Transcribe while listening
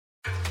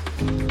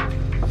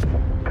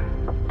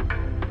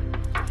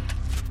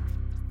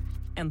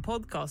En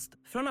podcast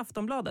från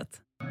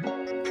Aftonbladet.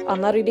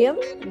 Rydén,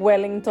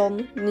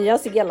 Wellington, Nya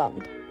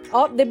Zeeland.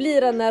 Ja, det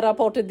blir en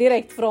rapport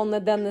direkt från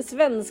den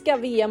svenska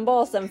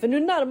VM-basen. För nu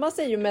närmar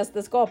sig ju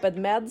mästerskapet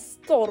med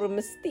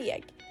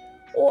stormsteg.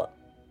 Och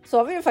så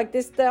har vi ju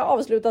faktiskt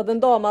avslutat den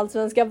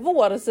damallsvenska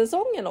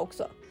vårsäsongen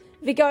också.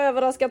 Vilka har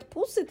överraskat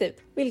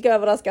positivt? Vilka har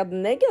överraskat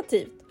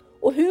negativt?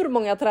 Och hur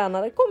många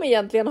tränare kommer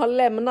egentligen ha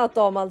lämnat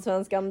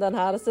damallsvenskan den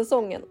här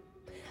säsongen?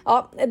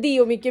 Ja,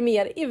 det och mycket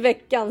mer i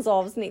veckans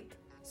avsnitt.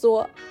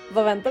 Så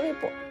vad väntar vi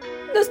på?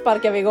 Nu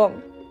sparkar vi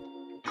igång.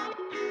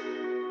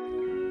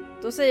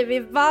 Då säger vi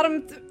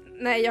varmt...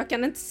 Nej, jag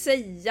kan inte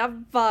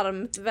säga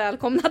varmt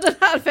välkomna den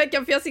här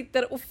veckan. För jag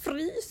sitter och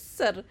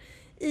fryser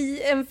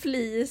i en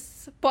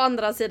flis på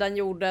andra sidan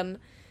jorden.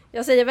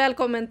 Jag säger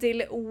välkommen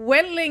till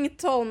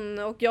Wellington.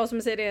 Och jag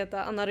som säger det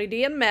heter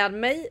Rydén. Med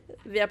mig,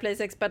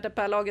 Viaplays experter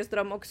Pär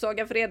Lagerström och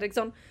Saga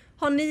Fredriksson.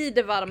 Har ni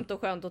det varmt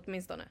och skönt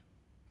åtminstone?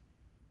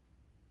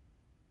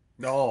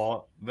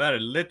 Ja,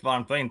 väldigt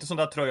varmt. Det var inte sån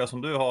där tröja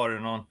som du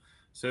har.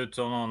 Ser ut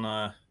som någon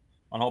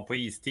man har på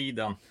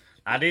istiden.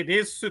 Nej, det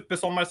är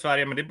supersommar i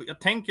Sverige, men jag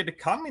tänker det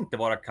kan inte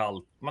vara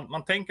kallt.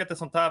 Man tänker att det är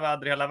sånt här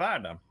väder i hela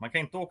världen. Man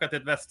kan inte åka till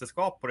ett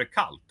västerskap och det är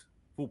kallt.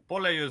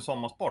 Fotboll är ju en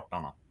sommarsport,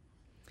 Anna.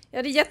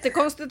 Ja, det är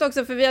jättekonstigt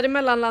också för vi hade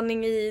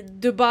mellanlandning i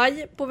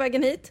Dubai på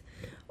vägen hit.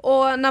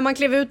 Och när man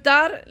klev ut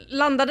där,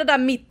 landade där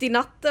mitt i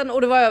natten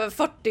och det var över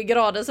 40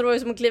 grader. Så det var ju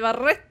som att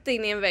kliva rätt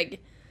in i en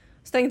vägg.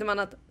 Så tänkte man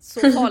att så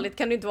farligt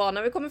kan det inte vara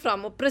när vi kommer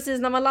fram. Och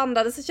precis när man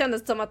landade så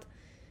kändes det som att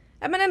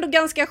ja, men ändå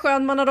ganska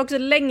skönt. Man hade också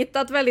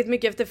längtat väldigt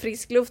mycket efter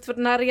frisk luft. För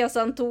den här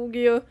resan tog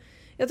ju...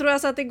 Jag tror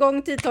jag satte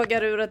igång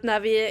tidtagaruret när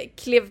vi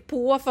klev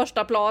på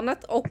första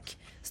planet. Och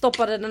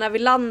stoppade den när vi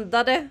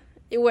landade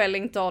i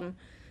Wellington.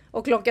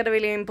 Och klockade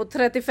vi in på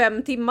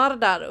 35 timmar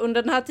där.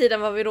 Under den här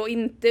tiden var vi då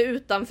inte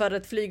utanför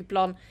ett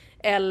flygplan.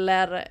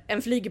 Eller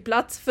en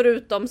flygplats.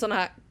 Förutom sån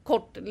här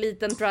kort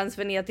liten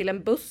transfer ner till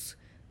en buss.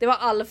 Det var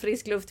all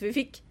frisk luft vi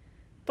fick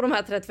på de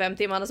här 35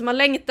 timmarna. Så man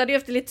längtade ju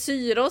efter lite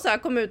syre och så här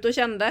kom ut och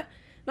kände...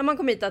 När man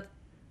kom hit att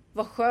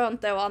vad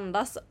skönt det är att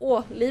andas.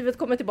 Livet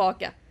kommer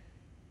tillbaka.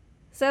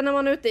 Sen när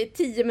man är ute i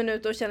 10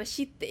 minuter och känner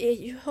shit, det är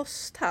ju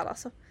höst här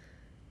alltså.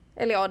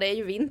 Eller ja, det är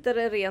ju vinter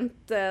det är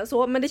rent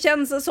så. Men det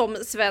känns som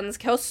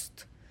svensk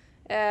höst.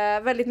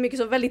 Väldigt mycket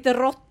så, väldigt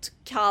rått,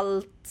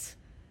 kallt.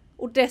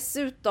 Och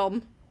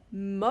dessutom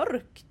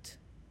mörkt.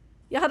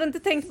 Jag hade inte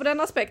tänkt på den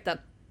aspekten.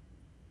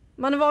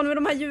 Man är van vid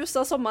de här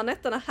ljusa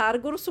sommarnätterna. Här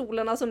går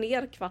solen alltså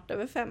ner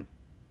 4:15.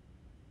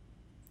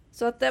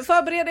 Så att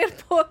förbered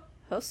er på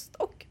höst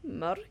och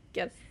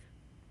mörker.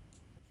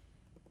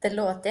 Det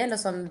låter ändå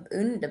som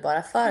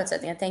underbara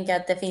förutsättningar. Jag tänker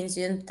att det finns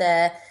ju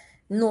inte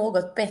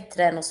något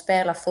bättre än att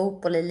spela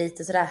fotboll i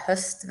lite sådär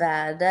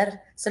höstväder.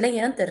 Så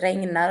länge det inte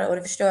regnar, och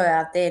det förstår jag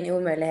att det är en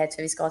omöjlighet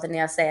för vi ska till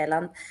Nya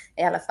Zeeland.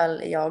 I alla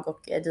fall jag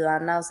och du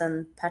Anna, och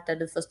sen Pärta,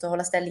 du får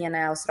hålla ställningarna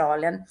i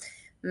Australien.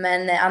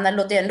 Men Anna, det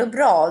låter ändå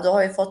bra. Du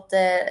har ju fått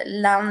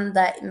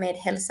landa med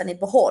hälsan i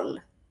behåll.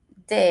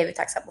 Det är vi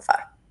tacksamma för.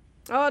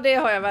 Ja, det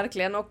har jag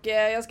verkligen. Och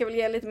jag ska väl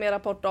ge lite mer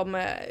rapport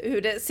om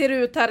hur det ser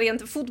ut här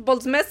rent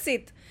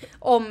fotbollsmässigt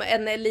om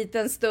en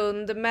liten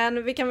stund.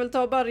 Men vi kan väl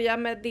ta och börja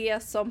med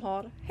det som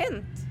har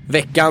hänt.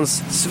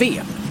 Veckans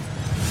svep.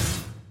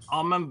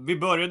 Ja, men vi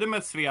började med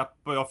ett svep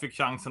och jag fick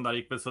chansen där,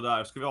 gick väl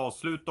sådär. Ska vi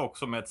avsluta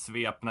också med ett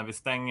svep när vi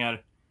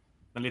stänger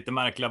den lite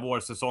märkliga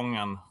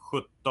vårsäsongen.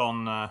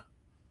 17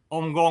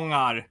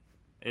 omgångar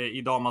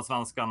i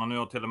damallsvenskan och nu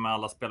har till och med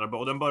alla spelare.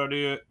 Och den började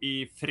ju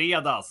i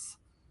fredags.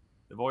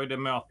 Det var ju det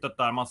mötet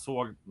där man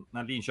såg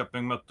när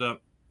Linköping mötte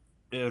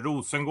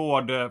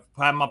Rosengård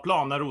på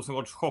hemmaplan. När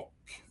Rosengårds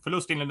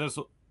chockförlust inleddes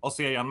av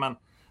serien. Men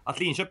att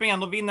Linköping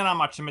ändå vinner den här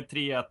matchen med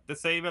 3-1. Det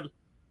säger väl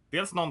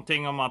dels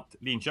någonting om att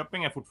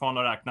Linköping är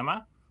fortfarande att räkna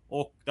med.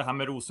 Och det här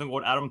med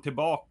Rosengård, är de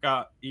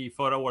tillbaka i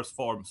förra års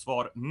form?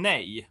 Svar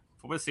nej.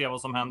 Får vi se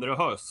vad som händer i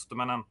höst.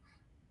 Men en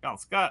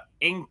ganska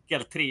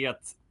enkel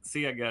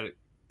 3-1-seger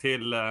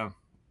till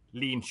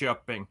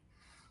Linköping.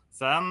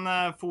 Sen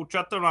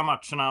fortsätter de här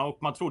matcherna och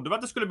man trodde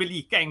att det skulle bli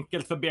lika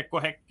enkelt för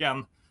BK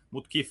Häcken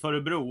mot KIF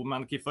Örebro.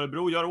 Men KIF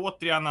Örebro gör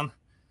återigen en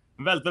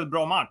väldigt, väldigt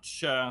bra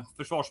match.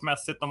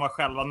 Försvarsmässigt, de var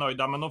själva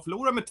nöjda, men de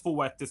förlorar med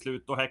 2-1 till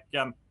slut och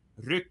Häcken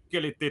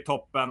rycker lite i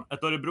toppen.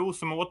 Ett Örebro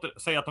som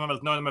säger att de är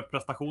väldigt nöjda med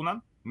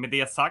prestationen. Med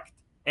det sagt,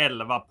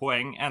 11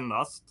 poäng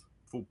endast.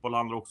 Fotboll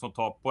handlar också om att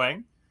ta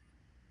poäng.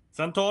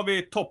 Sen tar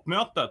vi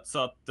toppmötet, så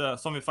att,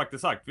 som vi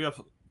faktiskt sagt, vi har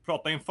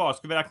pratat inför,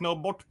 ska vi räkna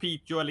bort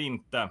Piteå eller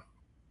inte?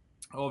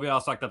 Och vi har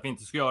sagt att vi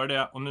inte ska göra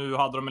det. Och nu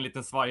hade de en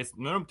liten svaj.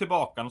 Nu är de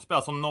tillbaka. De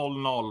spelar som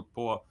 0-0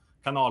 på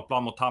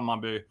kanalplan mot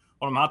Hammarby.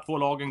 Och de här två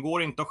lagen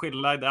går inte att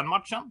skilja i den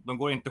matchen. De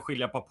går inte att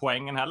skilja på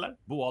poängen heller.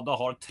 Båda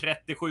har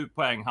 37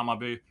 poäng.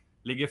 Hammarby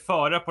ligger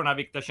före på den här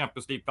viktiga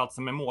Champions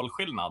League-platsen med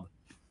målskillnad.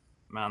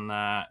 Men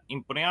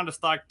imponerande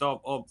starkt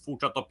av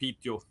fortsatt av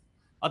Piteå.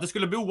 Att det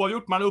skulle bli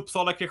oavgjort mellan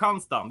Uppsala och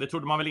Kristianstad, det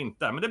trodde man väl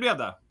inte. Men det blev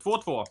det.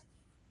 2-2.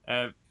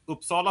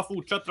 Uppsala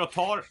fortsätter att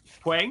ta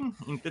poäng,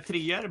 inte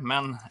treor,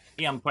 men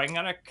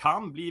enpoängare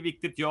kan bli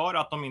viktigt, gör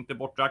att de inte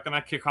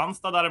borträknar.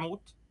 Kristianstad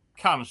däremot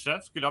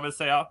kanske, skulle jag väl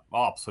säga,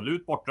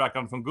 absolut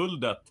borträknad från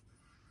guldet.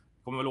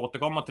 Kommer väl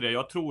återkomma till det.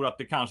 Jag tror att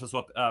det kanske är så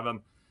att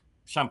även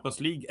Champions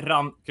League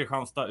rann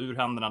Kristianstad ur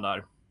händerna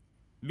där.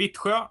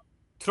 Vittsjö,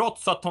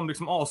 trots att de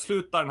liksom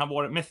avslutar den här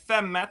våren med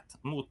 5-1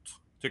 mot,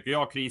 tycker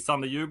jag,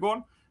 krisande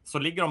Djurgården, så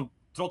ligger de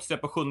trots det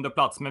på 7:e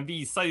plats, men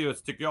visar ju,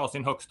 tycker jag,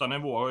 sin högsta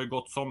nivå. Har ju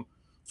gått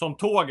som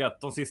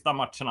tåget de sista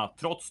matcherna.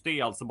 Trots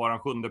det alltså bara en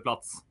 7:e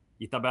plats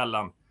i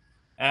tabellen.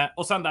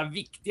 Och sen det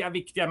här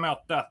viktiga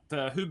mötet.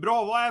 Hur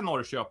bra var är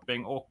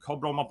Norrköping och har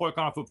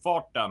Brommapojkarna fått upp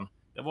farten?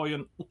 Det var ju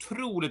en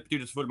otroligt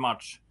betydelsefull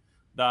match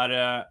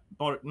där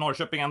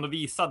Norrköping ändå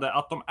visade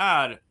att de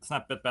är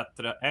snäppet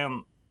bättre än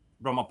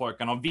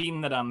Brommapojkarna och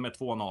vinner den med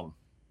 2-0.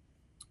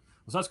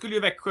 Och sen skulle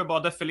ju Växjö bara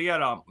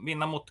defilera,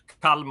 vinna mot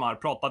Kalmar.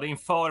 Pratade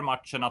inför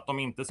matchen att de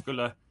inte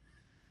skulle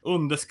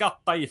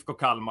underskatta IFK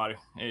Kalmar.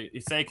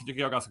 I sig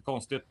tycker jag ganska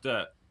konstigt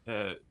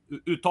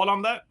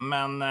uttalande,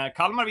 men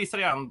Kalmar visar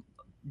igen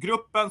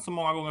gruppen som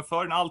många gånger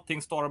förr, när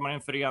allting stormar i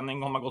en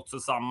förening, har man gått sig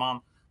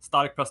samman.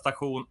 Stark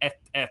prestation,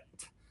 1-1.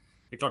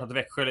 Det är klart att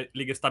Växjö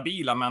ligger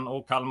stabila,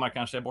 och Kalmar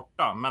kanske är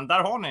borta. Men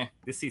där har ni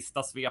det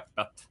sista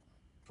svepet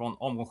från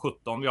omgång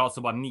 17. Vi har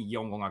alltså bara 9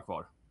 omgångar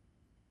kvar.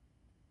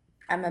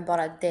 Ja, men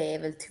bara det är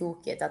väl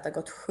tokigt att det har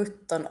gått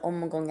 17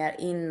 omgångar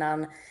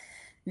innan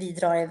vi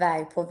drar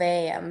iväg på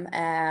VM.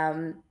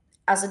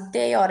 Alltså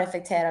det jag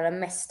reflekterade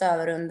mest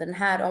över under den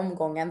här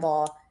omgången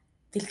var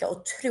vilka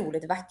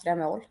otroligt vackra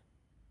mål.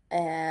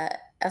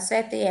 Jag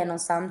svepte igenom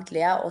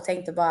samtliga och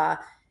tänkte bara,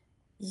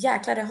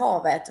 jäklar i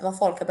havet vad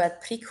folk har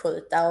börjat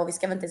prickskjuta, och vi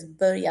ska väl inte ens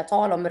börja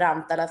tala om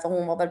Rantala, för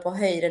hon var väl på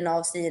höjden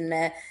av sin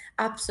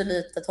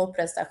absoluta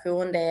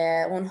topprestation.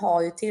 Hon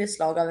har ju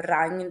tillslag av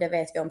rang, det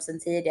vet vi om sedan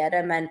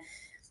tidigare,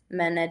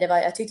 men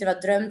jag tyckte det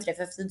var drömträff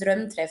efter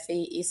drömträff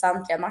i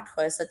samtliga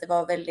matcher, så att det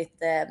var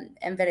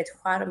en väldigt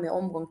charmig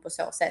omgång på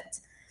så sätt.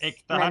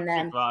 Äkta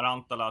hattrick var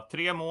Rantala,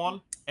 3 mål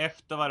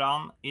efter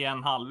varann i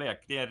en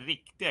halvlek. Det är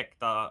riktigt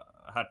äkta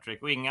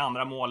hattrick och inga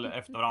andra mål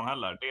efter varann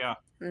heller.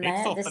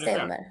 Nej, det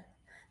stämmer.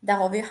 Där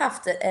har vi ju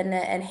haft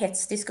en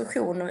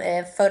hetsdiskussion.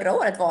 Förra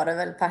året var det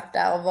väl,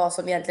 Pärta, och vad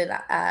som egentligen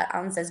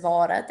anses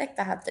vara ett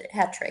äkta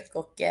hattrick.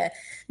 Och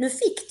nu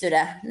fick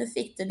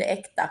du det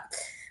äkta.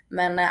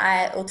 Men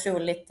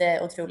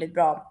otroligt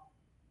bra.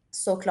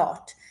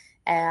 Såklart.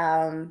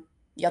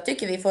 Jag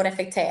tycker vi får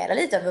reflektera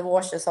lite över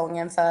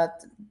vårsäsongen, för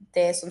att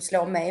det som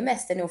slår mig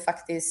mest är nog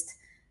faktiskt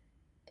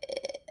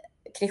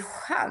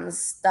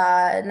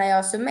Kristianstad. När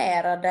jag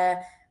summerade,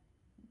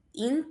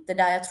 inte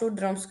där jag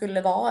trodde de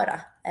skulle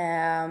vara.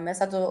 Jag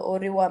satt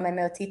och roade mig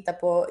med att titta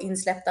på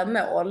insläppta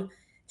mål.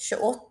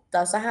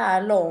 28 så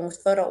här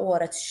långt, förra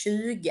året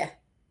 20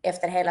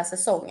 efter hela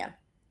säsongen.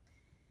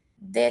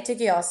 Det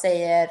tycker jag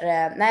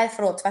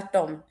säger,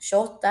 tvärtom.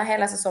 28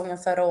 hela säsongen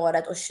förra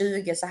året och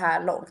 20 så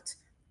här långt.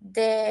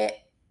 Det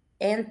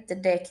är inte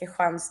det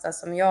Kristianstad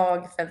som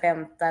jag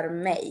förväntar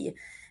mig.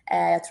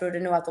 Jag trodde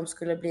nog att de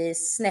skulle bli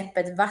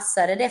snäppet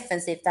vassare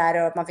defensivt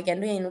där, och man fick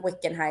ändå in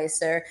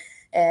Wickenheiser.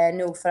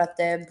 Nog för att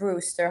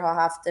Brewster har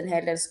haft en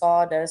hel del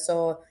skador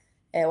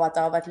och att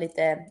det har varit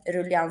lite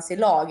rullians i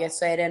laget,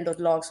 så är det ändå ett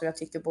lag som jag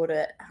tycker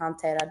borde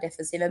hantera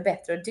defensiven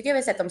bättre. Och det tycker jag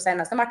vi sett de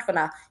senaste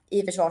matcherna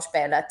i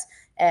försvarsspelet,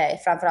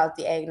 framförallt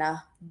i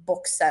egna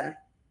boxen.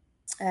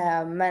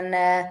 Men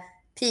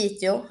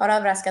Piteå har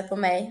överraskat på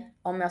mig,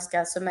 om jag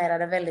ska summera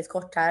det väldigt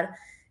kort här.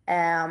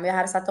 Jag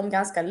hade satt dem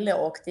ganska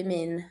lågt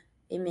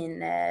i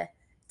min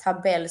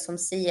tabell som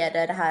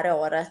siade det här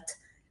året.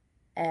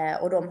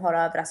 Och de har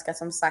överraskat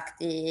som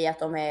sagt i att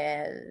de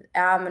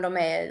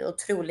är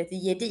otroligt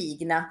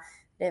gedigna.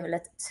 Det är väl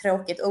ett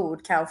tråkigt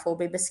ord kanske att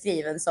bli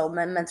beskriven som,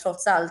 men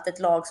trots allt ett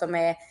lag som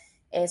är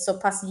så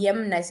pass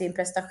jämna i sin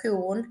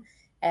prestation.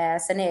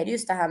 Sen är det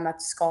just det här med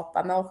att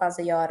skapa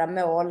målchanser, göra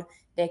mål.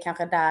 Det är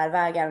kanske där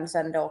vägen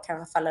sen då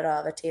kanske faller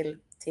över till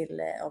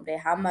om det är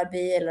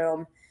Hammarby eller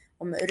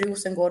om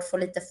Rosengård får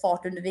lite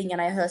fart under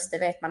vingarna i höst, det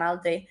vet man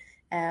aldrig.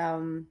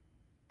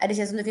 Det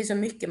känns som det finns så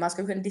mycket man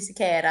skulle kunna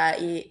dissekera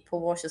på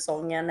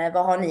vårsäsongen.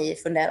 Vad har ni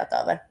funderat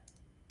över?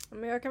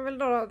 Men jag kan väl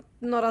dra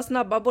några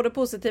snabba, både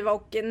positiva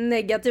och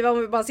negativa,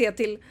 om vi bara ser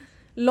till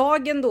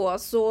lagen då.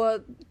 Så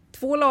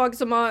 2 lag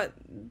som har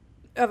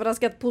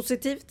överraskat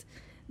positivt.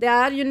 Det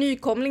är ju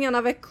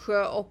nykomlingarna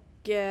Växjö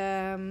och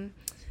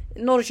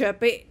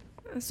Norrköping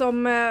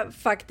som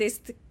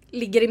faktiskt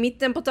ligger i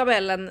mitten på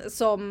tabellen,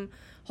 som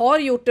har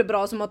gjort det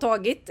bra, som har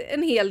tagit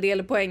en hel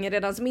del poäng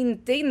redan, som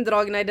inte är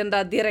indragna i den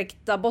där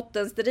direkta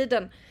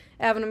bottenstriden.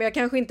 Även om jag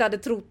kanske inte hade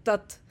trott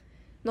att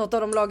något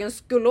av de lagen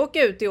skulle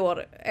åka ut i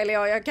år. Eller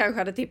jag kanske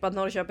hade tippat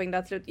Norrköping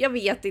där till slut. Jag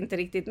vet inte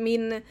riktigt.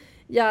 Min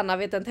hjärna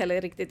vet inte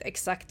heller riktigt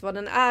exakt vad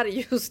den är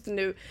just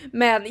nu.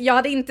 Men jag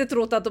hade inte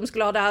trott att de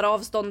skulle ha det här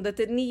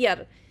avståndet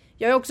ner.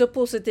 Jag är också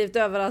positivt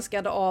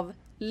överraskad av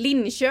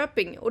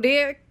Linköping. Och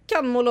det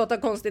kan må låta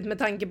konstigt med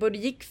tanke på hur det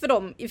gick för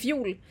dem i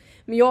fjol.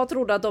 Men jag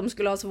trodde att de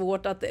skulle ha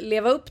svårt att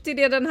leva upp till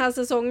det den här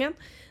säsongen.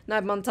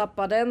 När man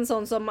tappade en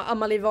sån som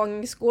Amalie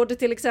Vangsgård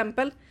till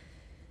exempel.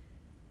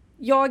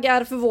 Jag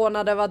är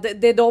förvånad över att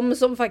det är de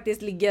som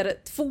faktiskt ligger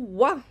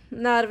 2:a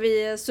när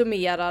vi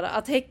summerar.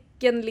 Att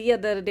Häcken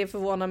leder, det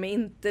förvånar mig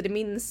inte det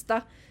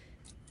minsta.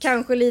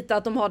 Kanske lite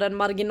att de har den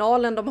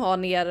marginalen de har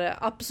ner,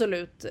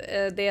 absolut.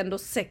 Det är ändå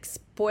 6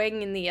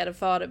 poäng ner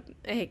för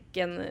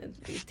Häcken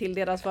till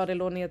deras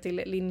fördel och ner till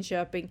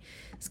Linköping.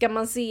 Ska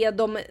man se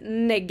de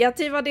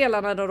negativa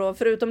delarna då,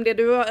 förutom det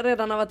du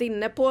redan har varit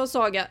inne på,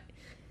 Saga,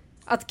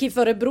 att KIF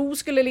Örebro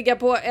skulle ligga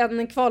på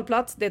en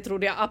kvalplats, det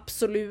trodde jag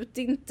absolut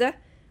inte.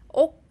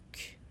 Och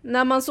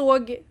när man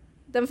såg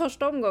den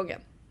första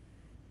omgången,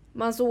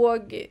 man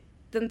såg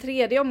den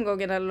tredje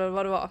omgången eller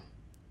vad det var,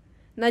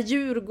 när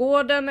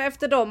Djurgården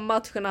efter de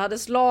matcherna hade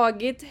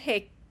slagit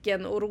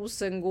Häcken och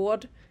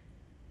Rosengård,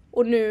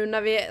 och nu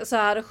när vi så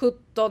här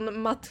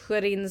 17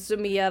 matcher in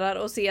summerar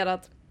och ser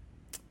att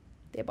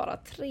det är bara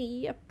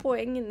 3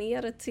 poäng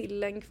ner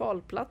till en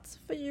kvalplats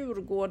för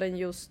Djurgården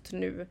just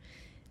nu.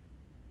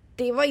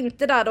 Det var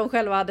inte där de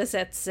själva hade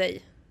sett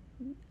sig.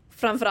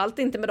 Framförallt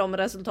inte med de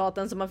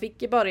resultaten som man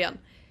fick i början.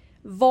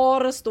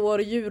 Var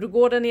står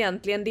Djurgården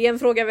egentligen? Det är en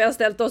fråga vi har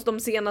ställt oss de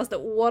senaste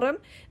åren.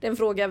 Det är en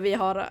fråga vi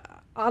har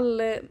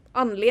all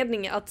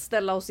anledning att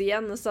ställa oss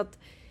igen. Så att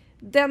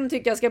den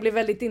tycker jag ska bli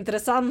väldigt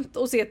intressant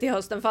att se till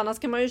hösten. För annars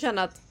kan man ju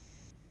känna att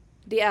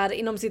det är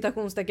inom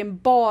citationstecken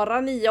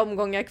bara 9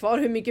 omgångar kvar.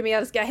 Hur mycket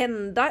mer ska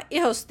hända i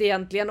höst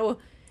egentligen? Och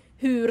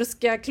hur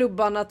ska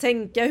klubbarna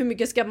tänka? Hur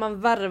mycket ska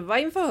man värva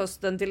inför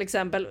hösten till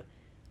exempel?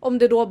 Om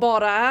det då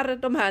bara är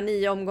de här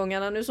 9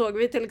 omgångarna. Nu såg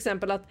vi till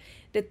exempel att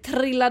det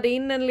trillade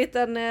in en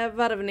liten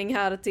värvning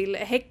här till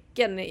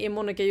Häcken i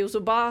Monica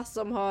Yusuba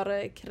som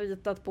har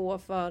kritat på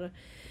för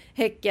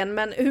Häcken.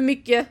 Men hur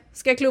mycket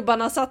ska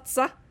klubbarna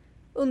satsa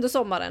under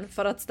sommaren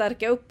för att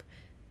stärka upp?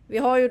 Vi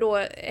har ju då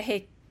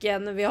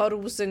Häcken, vi har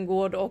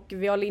Rosengård och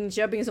vi har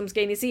Linköping som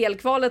ska in i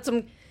CL-kvalet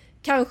som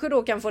kanske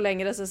då kan få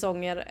längre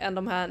säsonger än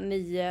de här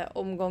 9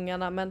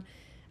 omgångarna. Men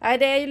nej,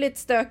 det är ju lite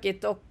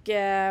stökigt och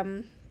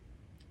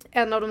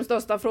en av de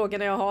största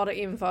frågorna jag har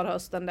inför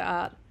hösten, det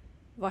är: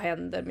 vad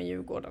händer med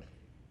Djurgården?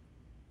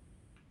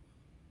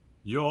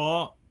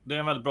 Ja, det är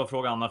en väldigt bra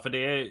fråga, Anna, för det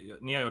är,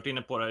 ni har gjort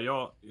inne på det.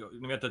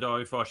 Ni vet att jag har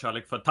ju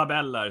förkärlek för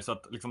tabeller, så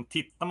att liksom,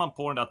 tittar man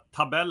på den där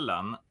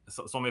tabellen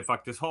som vi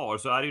faktiskt har,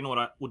 så är det ju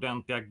några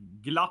ordentliga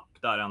glapp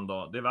där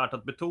ändå. Det är värt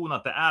att betona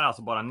att det är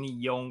alltså bara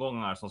 9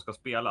 omgångar som ska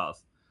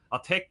spelas.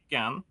 Att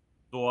Häcken,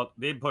 då,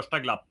 det är första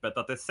glappet,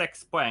 att det är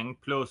 6 poäng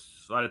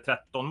plus så är det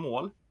 13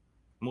 mål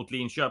mot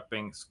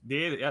Linköping.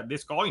 Det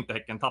ska inte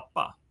Häcken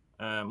tappa.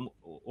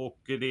 Och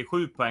det är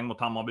 7 poäng mot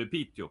Hammarby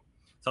Piteå.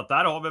 Så att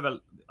där har vi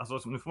väl,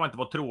 alltså nu får man inte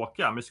vara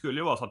tråkiga, men det skulle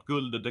ju vara så att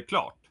guldet är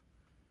klart.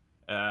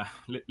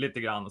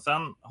 Lite grann.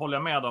 Sen håller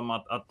jag med om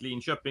att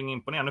Linköping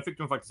imponerar. Nu fick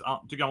de faktiskt,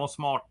 tycker jag var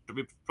smart,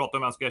 vi pratade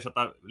om att man ska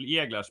ersätta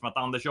Jägler, som att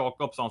Anders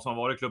Jakobsson som har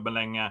varit i klubben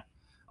länge,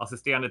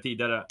 assisterande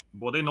tidigare,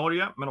 både i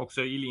Norge men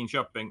också i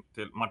Linköping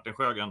till Martin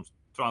Sjögren, tror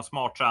jag en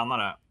smart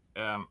tränare.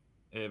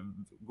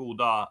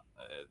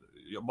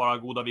 Bara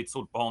goda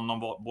vitsord på honom,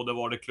 både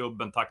var det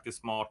klubben, taktiskt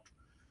smart.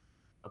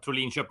 Jag tror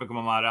Linköping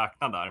kommer man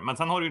räkna där. Men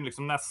sen har du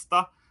liksom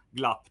nästa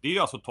glapp, det är ju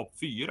alltså topp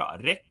 4.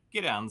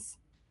 Räcker ens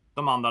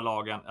de andra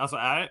lagen? Alltså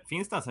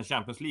finns det ens en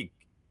Champions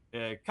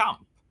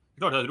League-kamp?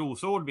 Det är klart att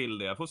Rosengård vill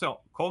det. Jag får se,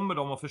 kommer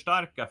de att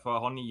förstärka för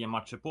att ha 9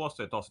 matcher på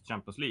sig att ta sig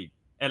Champions League?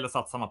 Eller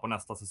satsar man på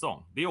nästa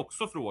säsong? Det är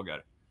också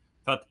frågor.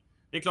 För att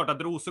det är klart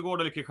att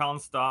Rosengård eller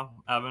Kristianstad,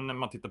 även när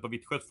man tittar på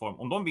Vittsjös form,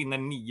 om de vinner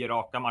 9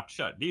 raka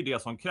matcher, det är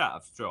det som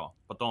krävs, tror jag,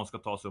 för att de ska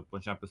ta sig upp på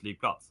en Champions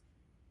League-plats.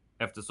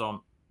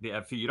 Eftersom det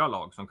är 4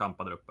 lag som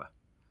kampar där uppe.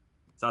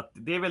 Så att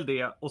det är väl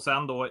det. Och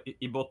sen då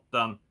i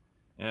botten,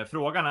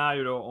 frågan är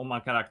ju då om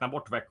man kan räkna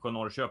bort Växjö och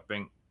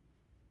Norrköping.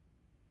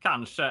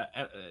 Kanske,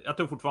 jag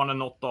tror fortfarande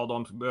något av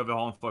dem behöver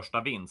ha en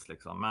första vinst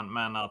liksom.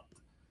 Men att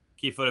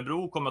KIF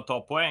Örebro kommer att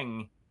ta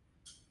poäng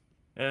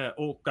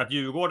och att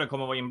Djurgården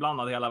kommer att vara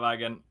inblandad hela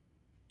vägen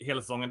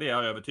hela säsongen, det är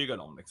jag övertygad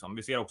om liksom.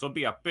 Vi ser också att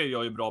BP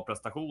gör ju bra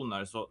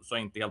prestationer, så är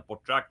inte helt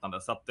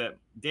borträknande. Så att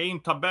det är en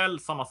tabell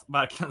som har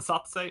verkligen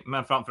satt sig,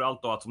 men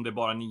framförallt då att som det är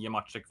bara 9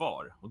 matcher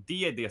kvar. Och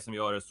det är det som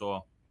gör det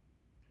så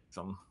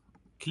liksom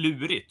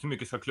klurigt. Hur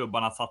mycket ska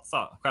klubbarna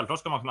satsa? Självklart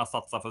ska man kunna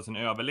satsa för sin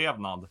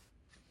överlevnad,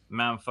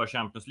 men för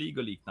Champions League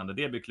och liknande,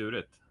 det blir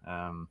klurigt.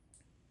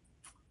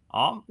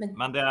 Ja,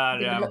 men det är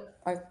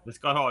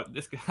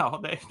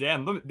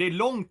det är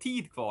lång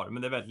tid kvar,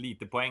 men det är väldigt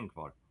lite poäng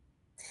kvar.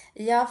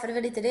 Ja, för det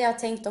var lite det jag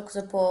tänkte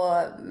också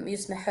på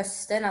just med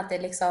hösten, att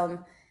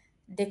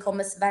det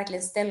kommer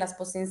verkligen ställas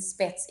på sin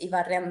spets i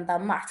varenda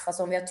match.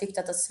 Alltså om vi har tyckt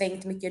att det har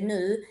svängt mycket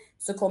nu,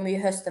 så kommer ju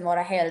hösten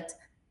vara helt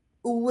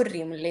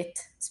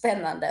orimligt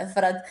spännande,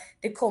 för att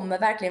det kommer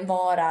verkligen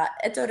vara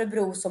ett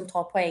Örebro som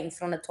tar poäng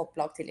från ett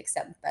topplag till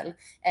exempel.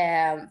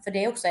 För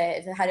det är också,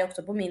 här är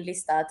också på min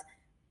lista, att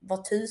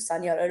vad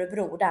tusan gör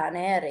Örebro där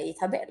nere i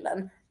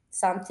tabellen?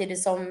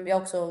 Samtidigt som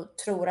jag också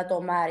tror att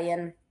de är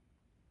i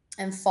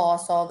en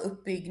fas av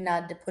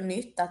uppbyggnad på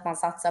nytt, att man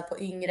satsar på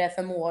yngre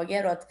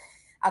förmågor och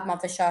att man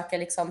försöker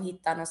liksom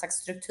hitta någon slags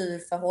struktur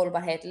för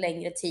hållbarhet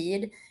längre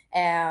tid.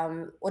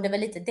 Och det är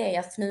väl lite det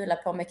jag fnular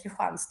på med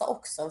Kristianstad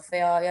också, för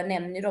jag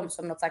nämner ju dem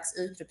som något slags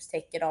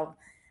utropstecken av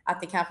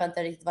att det kanske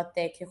inte riktigt var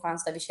det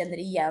Kristianstad vi känner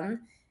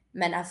igen.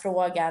 Men är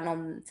frågan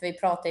om, för vi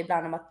pratar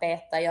ibland om att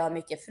beta gör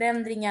mycket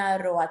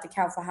förändringar och att det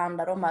kanske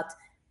handlar om att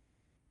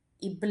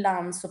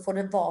ibland så får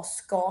det vara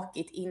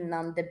skakigt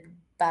innan det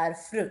bär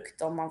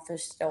frukt, om man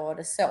förstår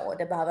det så.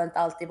 Det behöver inte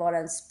alltid vara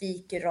en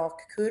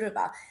spikrak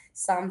kurva.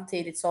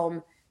 Samtidigt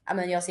som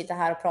jag sitter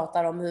här och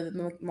pratar om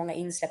hur många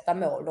insläppta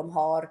mål de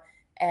har.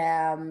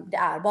 Det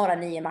är bara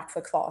 9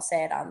 matcher kvar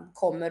sedan.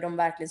 Kommer de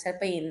verkligen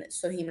släppa in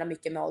så himla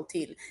mycket mål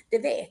till? Det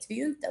vet vi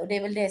ju inte, och det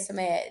är väl det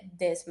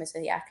som är så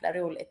jäkla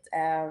roligt.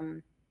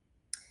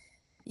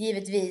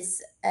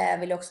 Givetvis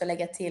vill jag också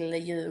lägga till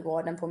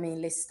Djurgården på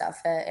min lista,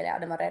 för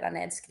den var redan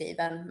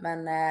nedskriven,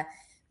 men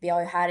vi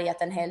har ju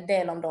härjat en hel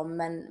del om dem,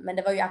 men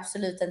det var ju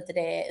absolut inte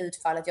det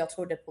utfallet jag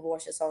trodde på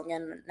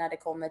vårsäsongen när det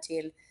kommer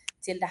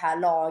till det här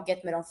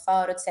laget med de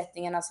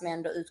förutsättningarna som jag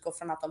ändå utgår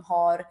från att de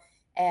har.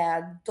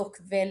 Dock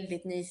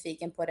väldigt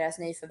nyfiken på deras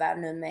nyförvärv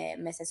nu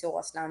med Ceci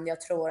Åsland.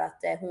 Jag tror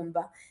att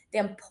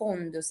den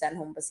pondusen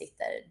hon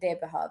besitter, det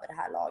behöver det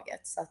här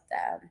laget. Så att,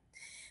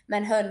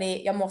 men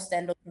hörni, jag måste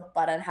ändå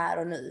droppa den här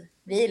och nu.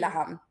 Vilar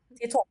han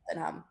till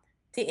Tottenham,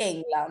 till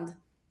England?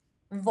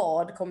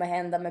 Vad kommer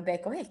hända med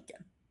BK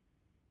Häcken?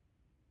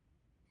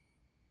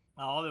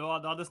 Ja,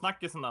 det hade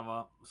snackisen där,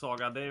 va,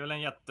 Saga. Det är väl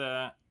en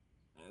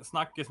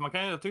jättesnackis. Man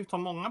kan ju ta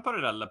många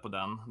paralleller på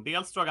den.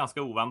 Dels tror jag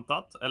ganska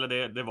oväntat,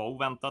 eller det var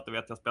oväntat, det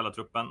vet jag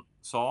spelartruppen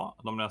sa.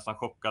 De blev nästan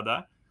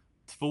chockade.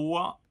 2,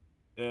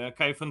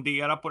 kan ju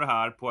fundera på det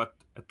här på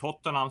ett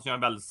Tottenham som gör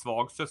en väldigt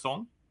svag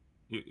säsong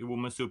i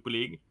Women's Super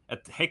League.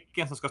 Ett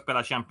Häcken som ska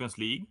spela Champions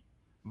League.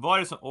 Vad är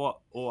det som,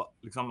 och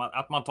liksom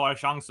att man tar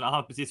chansen, han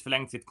har precis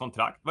förlängt sitt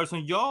kontrakt. Vad är det som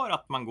gör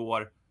att man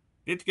går?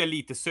 Det tycker jag är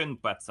lite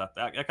synd på ett sätt.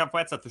 Jag kan på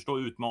ett sätt förstå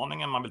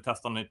utmaningen. Man vill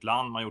testa nytt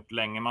land, man har gjort det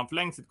länge. Man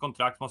förlängt sitt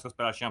kontrakt, man ska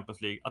spela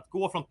Champions League. Att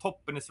gå från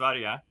toppen i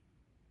Sverige,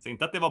 så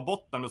inte att det var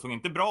botten, det såg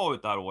inte bra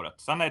ut det här året.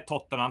 Sen är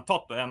Tottenham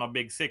en av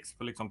Big Six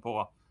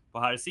på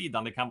här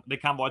sidan. Det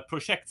kan vara ett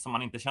projekt som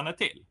man inte känner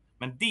till.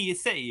 Men det i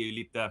sig är ju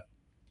lite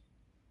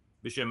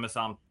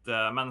bekymmersamt.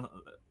 Men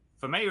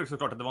för mig är det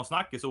såklart att det var en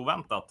snackis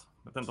oväntat.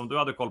 Jag vet inte om du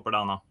hade koll på det,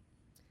 Anna.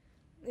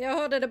 Jag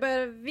hörde det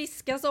började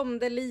viskas om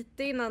det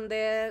lite innan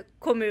det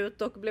kom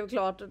ut och blev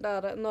klart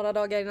där några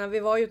dagar innan. Vi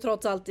var ju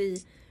trots allt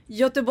i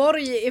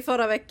Göteborg i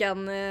förra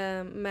veckan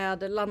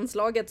med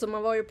landslaget, så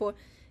man var ju på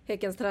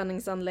Häckens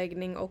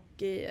träningsanläggning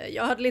och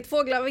jag hörde lite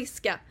fåglar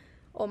viska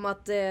om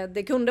att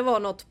det kunde vara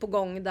något på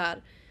gång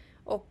där.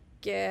 Och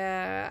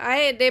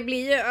nej, det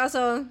blir ju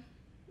alltså,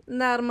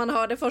 när man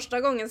hör det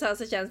första gången så här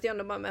så känns det ju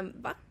ändå bara,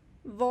 men va?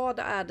 Vad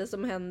är det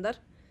som händer?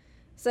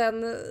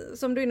 Sen,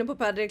 som du är inne på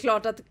Per, det är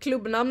klart att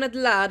klubbnamnet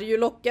lär ju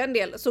locka en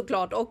del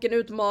såklart, och en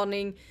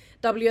utmaning.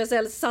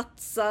 WSL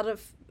satsar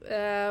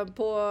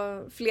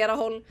på flera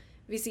håll.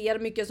 Vi ser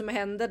mycket som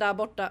händer där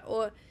borta,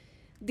 och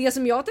det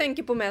som jag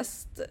tänker på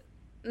mest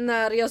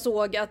när jag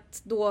såg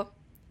att då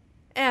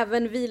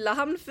även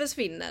Vilahamn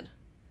försvinner,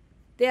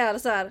 det är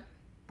så här: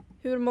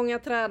 hur många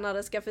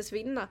tränare ska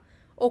försvinna?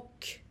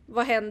 Och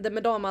vad händer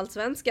med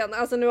damallsvenskan?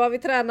 Alltså nu har vi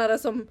tränare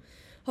som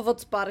har fått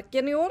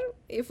sparken i år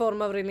i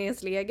form av Rydén.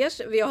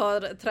 Vi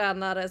har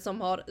tränare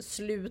som har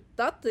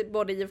slutat,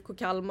 både IFK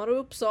Kalmar och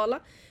Uppsala.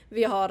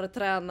 Vi har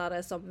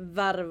tränare som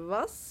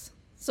värvas,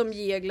 som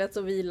Jäglet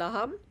och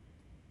Vilahamn.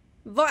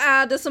 Vad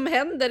är det som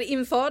händer?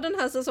 Inför den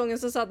här säsongen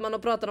så satt man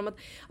och pratade om att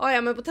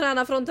ja, men på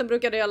tränarfronten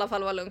brukar det i alla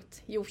fall vara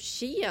lugnt. Jo,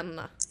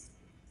 tjena!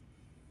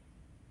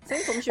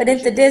 Men det är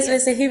inte det som är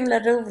så himla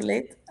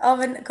roligt. Ja,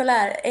 men kolla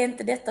här, är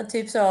inte detta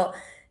typ så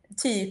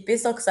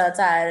typiskt också att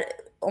så här,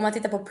 om man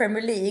tittar på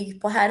Premier League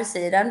på här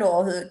sidan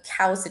då, hur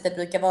kaosigt det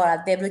brukar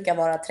vara, det brukar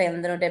vara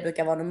trenden och det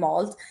brukar vara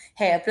normalt.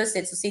 Helt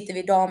plötsligt så sitter vi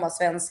i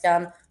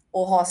damallsvenskan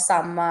och har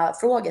samma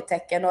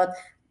frågetecken, och att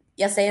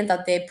jag säger inte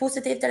att det är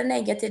positivt eller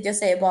negativt, jag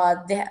säger bara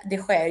att det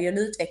sker ju en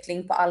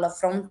utveckling på alla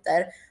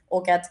fronter,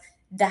 och att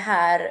det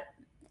här,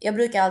 jag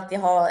brukar alltid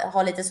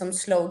ha lite som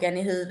slogan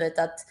i huvudet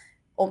att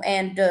om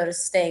en dörr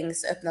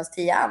stängs öppnas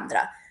 10 andra.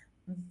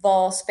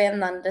 Vad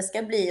spännande det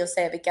ska bli att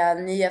se vilka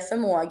nya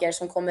förmågor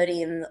som kommer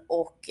in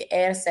och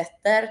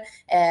ersätter.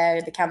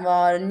 Det kan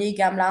vara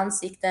nygamla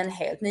ansikten,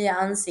 helt nya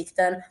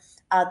ansikten.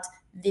 Att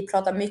vi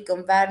pratar mycket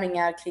om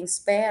värvningar kring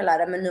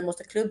spelare, men nu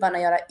måste klubbarna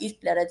göra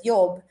ytterligare ett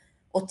jobb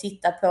och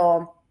titta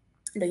på,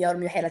 det gör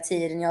de ju hela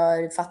tiden,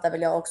 jag fattar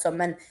väl jag också,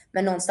 men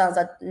någonstans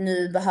att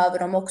nu behöver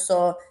de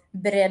också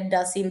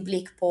bredda sin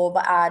blick på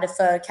vad är det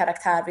för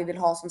karaktär vi vill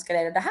ha som ska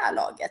leda det här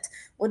laget.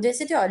 Och det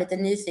sitter jag lite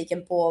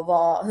nyfiken på,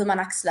 hur man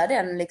axlar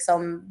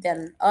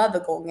den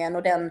övergången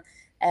och den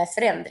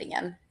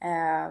förändringen.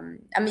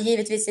 Men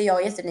givetvis är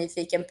jag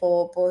jättenyfiken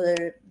på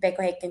hur BK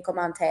Häcken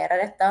kommer att hantera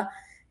detta.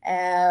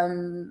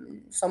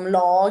 Som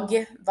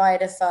lag, vad är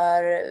det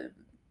för...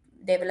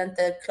 Det är väl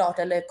inte klart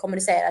eller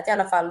kommunicerat i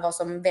alla fall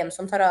vem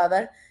som tar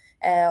över.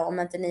 Om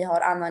inte ni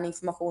har annan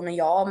information än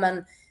jag.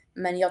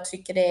 Men jag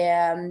tycker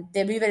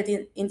det blir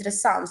väldigt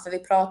intressant. För vi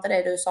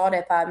pratade, du sa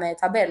det Per, med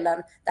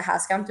tabellen. Det här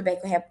ska inte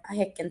BK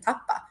Häcken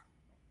tappa.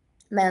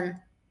 Men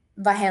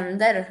vad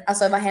händer?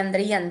 Alltså vad händer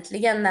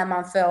egentligen när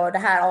man får det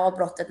här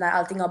avbrottet, när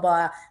allting har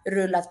bara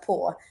rullat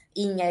på?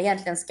 Inga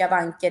egentligen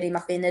skavanker i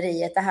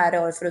maskineriet det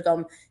här året,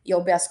 förutom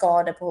jobbiga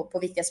skador på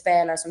viktiga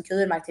spelare som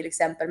Kurmark till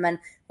exempel, men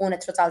hon är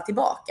trots allt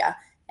tillbaka.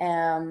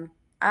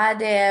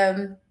 Det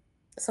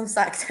som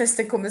sagt,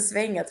 hösten kommer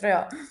svänga tror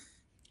jag.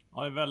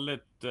 Ja, det är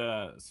väldigt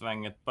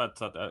svängigt på ett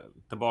sätt.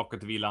 Tillbaka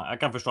till vilan. Jag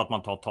kan förstå att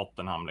man tar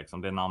Tottenham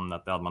liksom. Det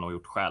namnet, det hade man nog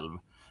gjort själv.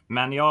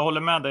 Men jag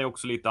håller med dig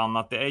också lite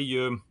annat. Det är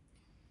ju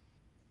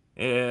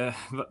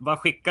vad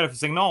skickar det för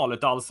signaler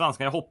till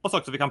allsvenskan? Jag hoppas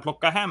också att vi kan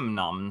plocka hem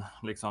namn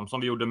liksom,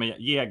 som vi gjorde med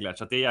Jägler.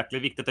 Så att det är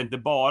jäkligt viktigt att det inte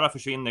bara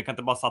försvinner. Det kan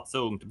inte bara satsa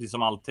ungt, precis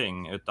som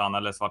allting, utan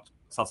eller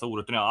satsa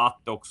orutinerat,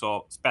 att det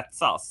också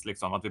spetsas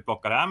liksom, att vi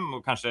plockar hem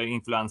och kanske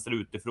influenser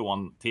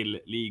utifrån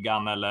till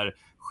ligan eller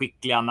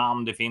skickliga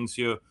namn. Det finns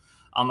ju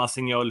Anna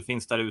Signöl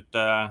finns där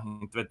ute.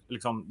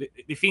 Liksom,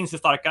 det finns ju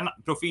starka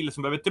profiler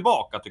som behöver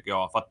tillbaka tycker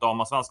jag, för att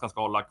damallsvenskan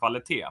ska hålla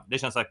kvalitet. Det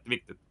känns säkert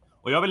viktigt.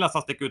 Och jag vill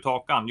nästan sticka ut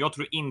hakan. Jag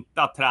tror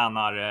inte att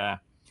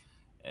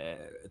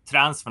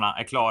transferna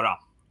är klara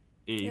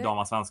i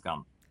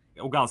damallsvenskan.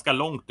 Och ganska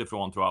långt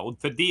ifrån tror jag.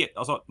 Och för det,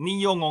 alltså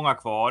 9 omgångar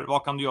kvar.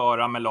 Vad kan du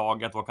göra med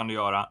laget? Vad kan du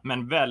göra?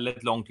 Men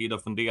väldigt lång tid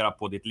att fundera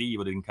på ditt liv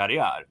och din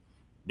karriär.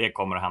 Det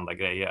kommer att hända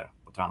grejer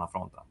på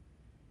tränarfronten.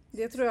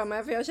 Det tror jag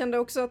med, för jag kände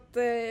också att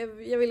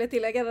jag ville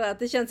tillägga det där, att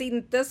det känns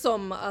inte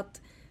som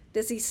att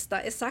det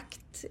sista är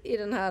sagt i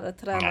den här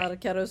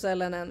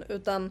tränarkarusellen än,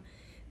 utan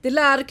det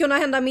lär kunna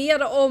hända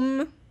mer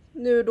om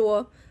nu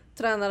då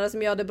tränare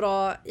som gör det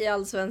bra i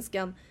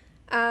allsvenskan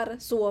är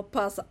så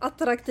pass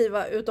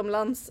attraktiva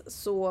utomlands.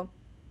 Så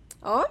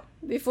ja,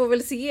 vi får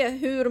väl se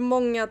hur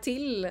många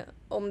till,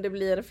 om det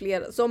blir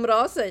fler, som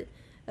rör sig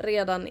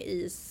redan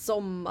i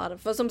sommar.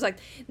 För som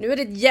sagt, nu är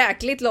det ett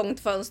jäkligt långt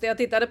fönster. Jag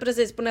tittade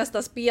precis på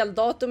nästa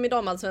speldatum i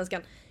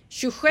damallsvenskan.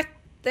 26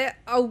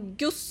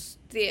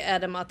 augusti är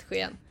det match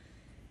igen.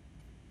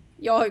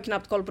 Jag har ju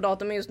knappt koll på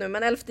datum just nu,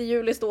 men 11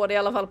 juli står det i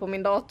alla fall på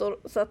min dator.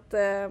 Så att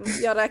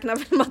jag räknar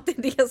väl med att det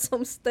är det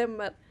som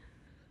stämmer.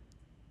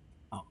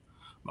 Ja.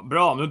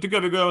 Bra, nu tycker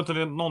jag vi går över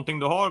till någonting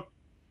du har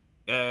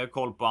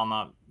koll på,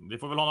 Anna. Vi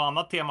får väl ha något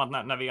annat tema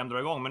när VM drar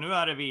igång. Men nu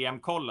är det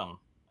VM-kollen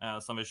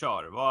som vi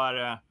kör. Vad är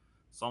det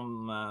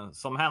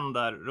som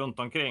händer runt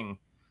omkring?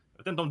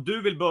 Jag vet inte om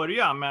du vill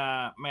börja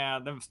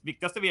med den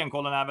viktigaste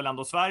VM-kollen är väl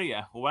ändå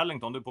Sverige och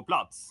Wellington. Du är på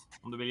plats.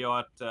 Om du vill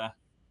göra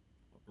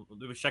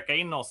du vill checka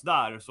in oss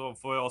där, så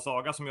får jag och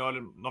Saga som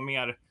gör de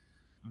mer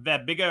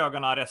webbiga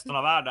ögonen resten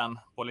av världen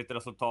på lite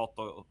resultat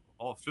och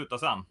avsluta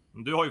sen.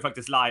 Du har ju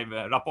faktiskt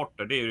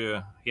live-rapporter, det är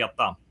ju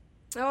heta.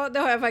 Ja, det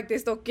har jag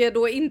faktiskt, och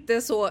då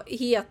inte så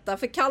heta,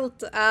 för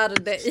kallt är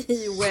det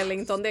i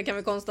Wellington, det kan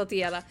vi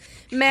konstatera.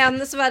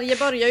 Men Sverige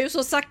börjar ju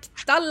så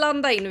sakta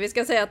landa in. Vi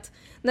ska säga att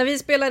när vi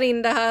spelar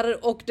in det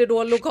här och det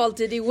då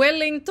lokaltid i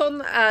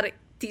Wellington är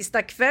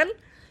tisdag kväll,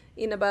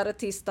 innebär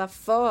tisdag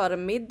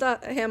förmiddag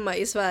hemma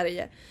i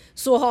Sverige,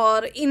 så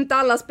har inte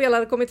alla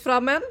spelare kommit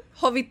fram än.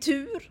 Har vi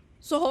tur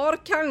så har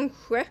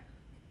kanske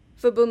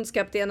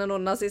förbundskaptenen och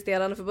den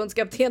assisterande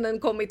förbundskaptenen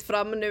kommit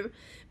fram nu.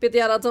 Peter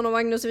Gerhardsson och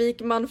Magnus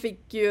Wikman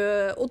fick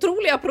ju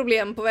otroliga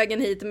problem på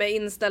vägen hit med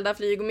inställda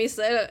flyg och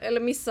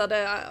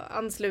missade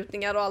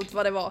anslutningar och allt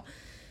vad det var.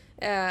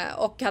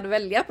 Och hade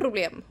väldiga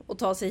problem att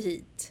ta sig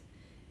hit.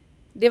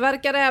 Det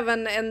verkar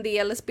även en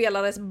del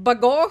spelares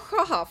bagage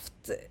ha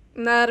haft.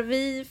 När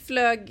vi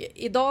flög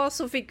idag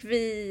så fick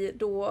vi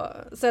då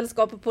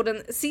sällskap på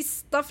den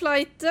sista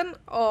flighten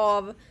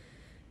av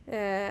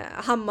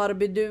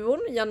Hammarby-duon,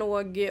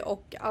 Janåg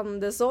och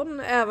Andersson.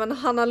 Även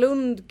Hanna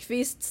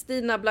Lundqvist,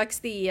 Stina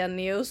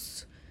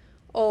Blackstenius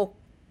och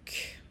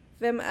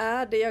vem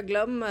är det jag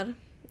glömmer?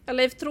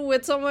 Leif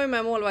Troedsson var ju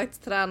med,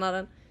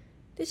 målvaktstränaren.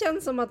 Det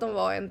känns som att de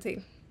var en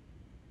till.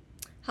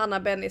 Hanna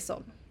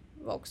Bennison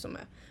var också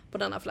med på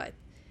denna flight.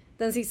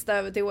 Den sista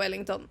över till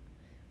Wellington.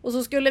 Och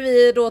så skulle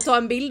vi då ta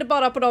en bild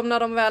bara på dem när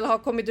de väl har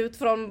kommit ut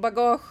från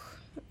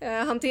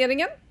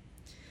bagagehanteringen.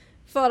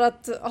 För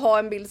att ha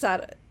en bild så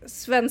här.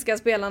 Svenska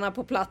spelarna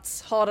på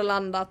plats har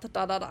landat.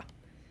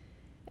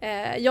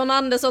 John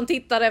Andersson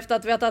tittade efter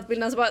att vi har tagit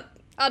bilden, så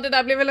bara, det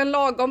där blev väl en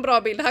lagom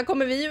bra bild. Här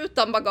kommer vi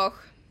utan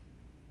bagage.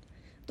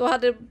 Då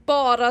hade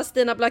bara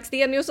Stina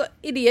Blackstenius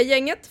i det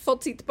gänget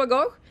fått sitt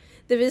bagage.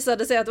 Det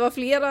visade sig att det var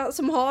flera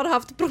som har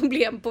haft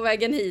problem på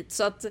vägen hit.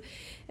 Så att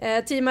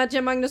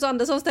teammanager Magnus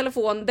Anderssons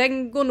telefon,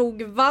 den går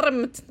nog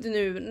varmt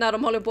nu när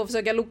de håller på att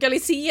försöka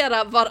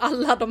lokalisera var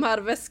alla de här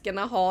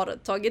väskorna har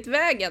tagit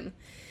vägen.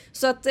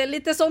 Så att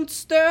lite sånt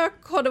stök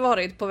har det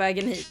varit på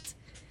vägen hit.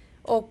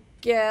 Och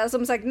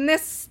som sagt,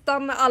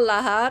 nästan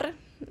alla här.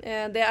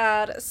 Det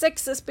är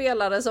 6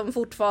 spelare som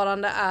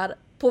fortfarande är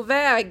på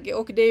väg.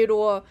 Och det är ju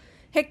då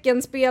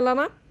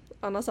Häckenspelarna.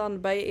 Anna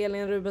Sandberg,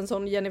 Elin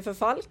Rubensson, Jennifer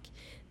Falk.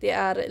 Det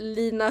är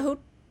Lina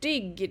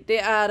Hurtig, det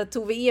är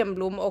Tove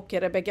Enblom och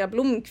Rebecka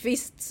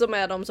Blomqvist som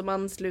är de som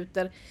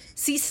ansluter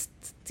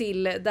sist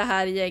till det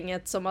här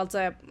gänget som alltså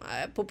är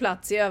på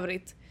plats i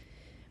övrigt.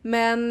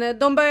 Men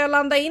de börjar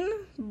landa in,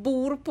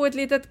 bor på ett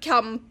litet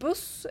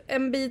campus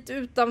en bit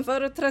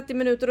utanför, 30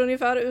 minuter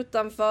ungefär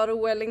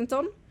utanför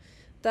Wellington.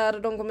 där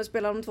de kommer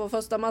spela de 2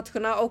 första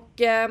matcherna.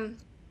 Och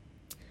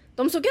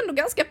de såg ändå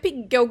ganska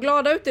pigga och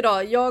glada ut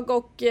idag. Jag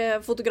och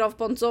fotograf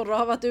Pontus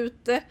har varit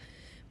ute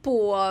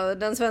på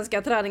den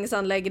svenska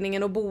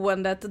träningsanläggningen och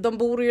boendet. De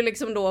bor ju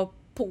liksom då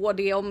på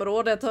det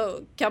området och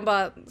kan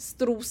bara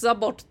strosa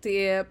bort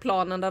till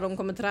planen där de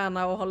kommer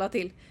träna och hålla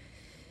till.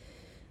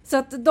 Så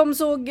att de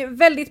såg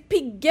väldigt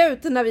pigga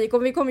ut när vi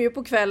kom. Vi kom ju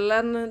på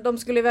kvällen. De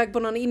skulle iväg på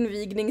någon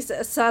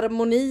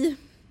invigningsceremoni.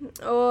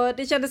 Och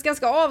det kändes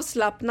ganska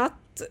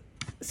avslappnat.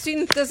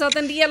 Syntes att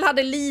en del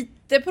hade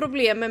lite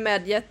problem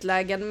med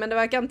jetlagen, men det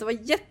verkar inte vara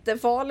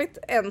jättefarligt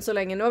än så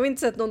länge. Nu har vi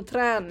inte sett någon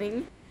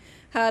träning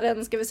här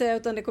än, ska vi säga,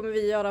 utan det kommer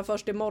vi göra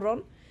först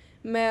imorgon.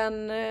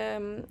 Men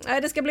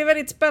det ska bli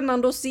väldigt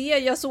spännande att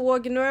se.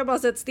 Nu har jag bara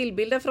sett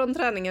stillbilder från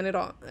träningen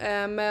idag.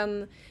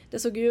 Men det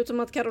såg ju ut som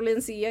att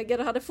Caroline Seger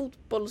hade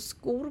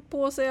fotbollsskor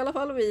på sig i alla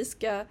fall. Vi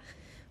ska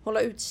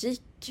hålla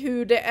utkik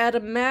hur det är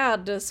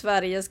med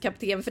Sveriges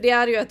kapten. För det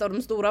är ju ett av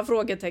de stora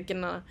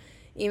frågetecknen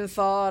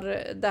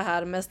inför det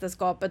här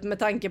mästerskapet. Med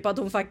tanke på att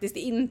hon faktiskt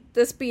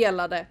inte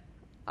spelade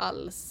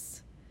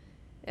alls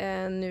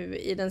nu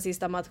i den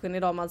sista matchen i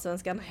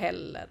damallsvenskan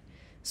heller.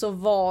 Så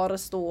var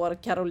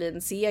står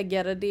Caroline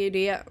Seger? Det är ju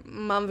det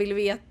man vill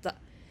veta.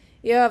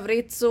 I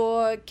övrigt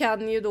så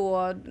kan ju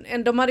då...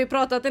 De hade ju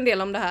pratat en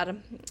del om det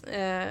här.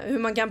 Hur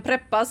man kan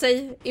preppa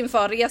sig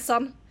inför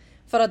resan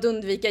för att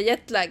undvika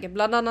jetlag.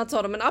 Bland annat så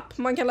har de en app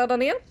man kan ladda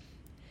ner.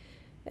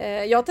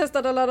 Jag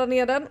testade att ladda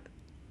ner den.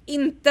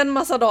 Inte en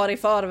massa dagar i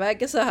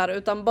förväg så här,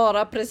 utan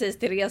bara precis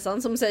till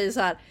resan, som säger så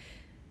här: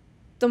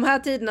 de här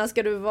tiderna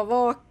ska du vara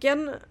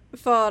vaken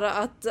för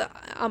att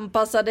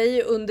anpassa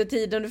dig under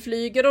tiden du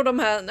flyger, och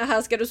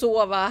här ska du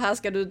sova, här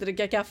ska du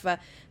dricka kaffe,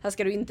 här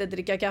ska du inte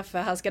dricka kaffe,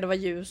 här ska det vara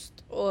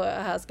ljust och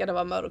här ska det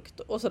vara mörkt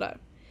och sådär.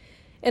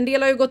 En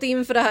del har ju gått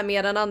in för det här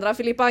mer än andra.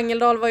 Filippa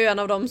Angeldal var ju en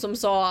av dem som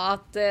sa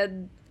att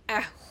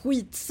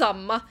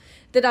skitsamma,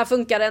 det där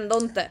funkar ändå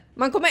inte.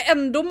 Man kommer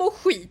ändå må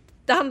skit.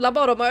 Det handlar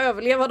bara om att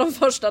överleva de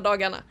första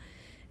dagarna.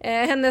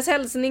 Hennes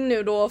hälsning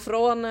nu då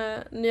från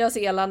Nya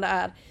Zeeland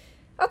är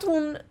att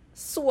hon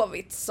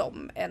sovit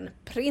som en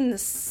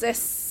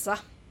prinsessa.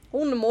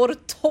 Hon mår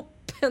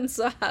toppen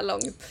så här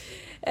långt.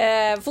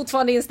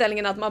 Fortfarande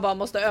inställningen att man bara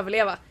måste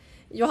överleva.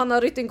 Johanna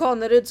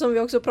Rytting-Kaneryd, som vi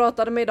också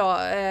pratade med idag,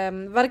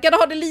 verkade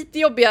ha det lite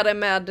jobbigare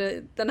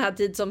med den här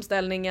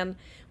tidsomställningen.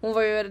 Hon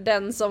var ju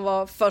den som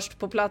var först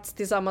på plats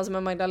tillsammans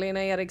med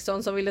Magdalena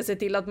Eriksson, som ville se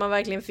till att man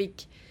verkligen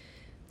fick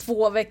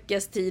 2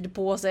 veckors tid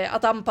på sig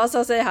att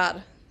anpassa sig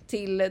här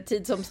till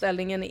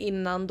tidsomställningen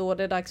innan då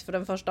det är dags för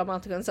den första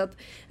matchen. Så att,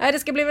 det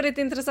ska bli väldigt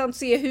intressant att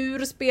se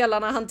hur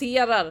spelarna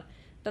hanterar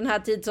den här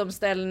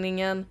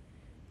tidsomställningen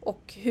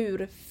och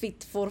hur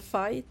fit for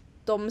fight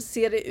de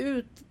ser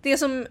ut. Det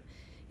som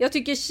jag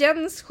tycker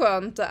känns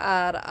skönt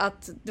är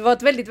att det var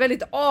ett väldigt,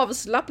 väldigt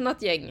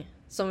avslappnat gäng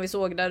som vi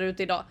såg där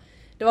ute idag.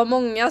 Det var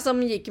många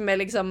som gick med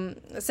liksom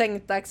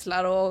sänkta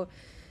axlar och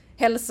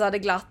hälsade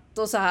glatt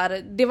och så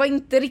här. Det var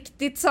inte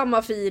riktigt samma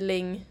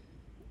feeling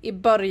i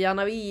början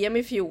av EM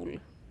i fjol,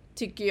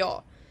 tycker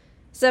jag.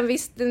 Sen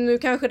visst, nu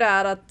kanske det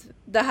är att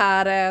det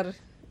här är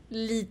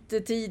lite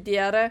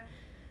tidigare,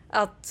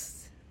 att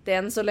det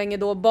än så länge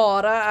då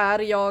bara är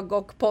jag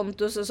och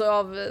Pontus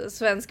av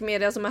svensk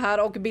media som är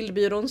här och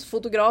bildbyråns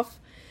fotograf.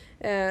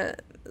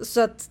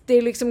 Så att det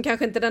är liksom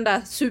kanske inte den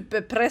där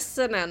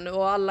superpressen än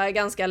och alla är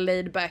ganska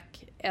laid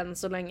back än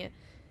så länge.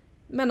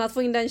 Men att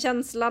få in den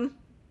känslan,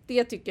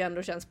 det tycker jag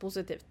ändå känns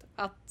positivt.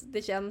 Att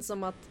det känns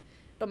som att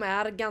de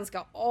är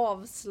ganska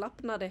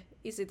avslappnade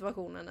i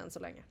situationen än så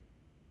länge.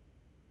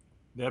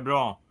 Det är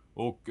bra.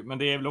 Men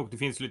det är väl också, det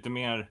finns lite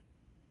mer,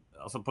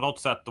 alltså på något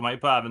sätt, de är ju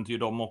på äventyr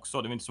de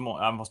också. Det är inte så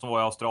många, även fast de var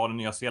i Australien och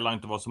Nya Zeeland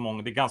inte var så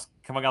många. Det kan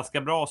vara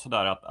ganska bra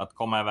sådär att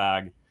komma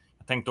iväg.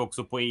 Jag tänkte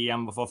också på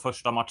EM, för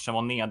första matchen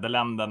var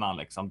Nederländerna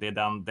liksom. Det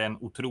är den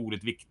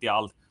otroligt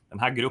viktiga, den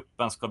här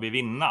gruppen ska vi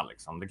vinna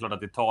liksom. Det är klart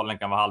att Italien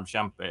kan vara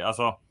halvkämpe.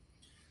 Alltså,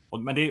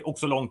 men det är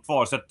också långt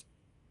kvar, så att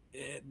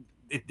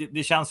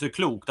det känns ju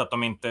klokt att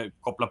de inte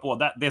kopplar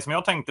på. Det som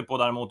jag tänkte på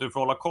däremot, du får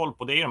hålla koll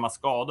på, det är de här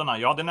skadorna.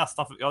 Jag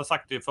hade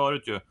sagt det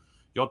förut ju.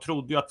 Jag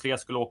trodde ju att 3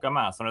 skulle åka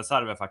med som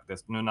reserver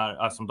faktiskt. Nu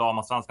som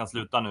damallsvenskan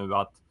slutar nu,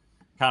 att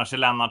kanske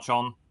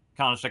Lennartsson,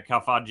 kanske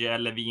Kafaji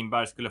eller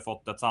Winberg skulle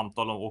fått ett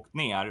samtal och åkt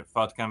ner för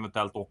att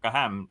eventuellt åka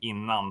hem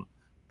innan,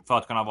 för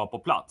att kunna vara på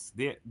plats.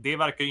 Det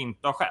verkar ju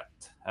inte ha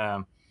skett.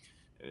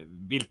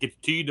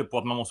 Vilket tyder på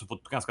att man måste få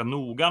ganska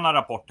noggranna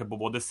rapporter på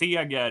både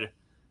Seger,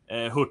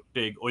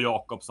 Hurtig och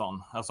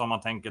Jakobsson. Alltså om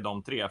man tänker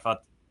de 3. För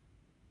att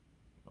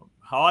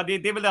ja, det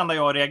är väl det enda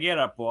jag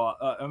reagerar på.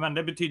 Men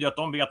det betyder att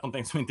de vet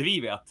någonting som inte vi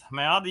vet.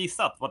 Men jag hade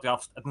gissat på att vi har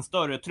haft en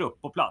större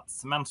trupp på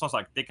plats. Men som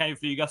sagt, det kan ju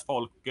flygas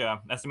folk.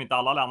 Eftersom inte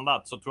alla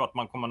landat, så tror jag att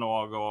man kommer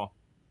nog och,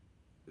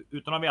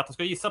 utan att veta,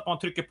 ska gissa på att man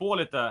trycker på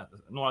lite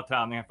några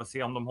träningar för att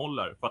se om de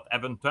håller. För att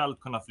eventuellt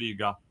kunna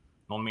flyga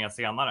någon mer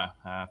senare.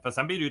 För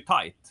sen blir det ju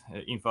tight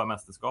inför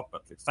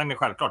mästerskapet. Sen är det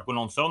självklart, går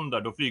någon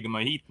sönder, då flyger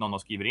man ju hit någon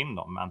och skriver in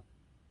dem. Men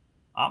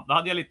ja, då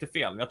hade jag lite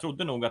fel. Jag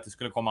trodde nog att det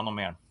skulle komma någon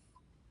mer.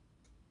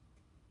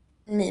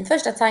 Min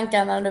första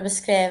tanke när du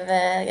beskrev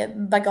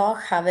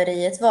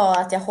bagagehaveriet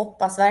var att jag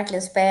hoppas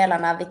verkligen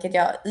spelarna, vilket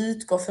jag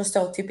utgår från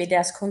står typ i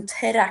deras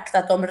kontrakt,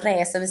 att de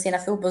reser med sina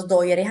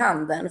fotbollsdojor i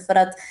handen. För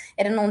att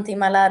är det någonting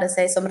man lärde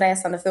sig som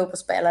resande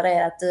fotbollsspelare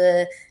är att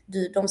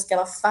de ska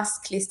vara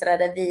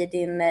fastklistrade vid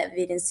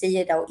din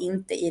sida och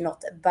inte i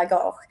något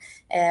bagage.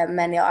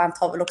 Men jag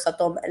antar väl också att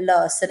de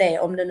löser det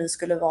om det nu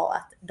skulle vara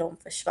att de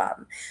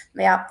försvann.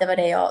 Men ja, det var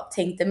det jag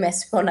tänkte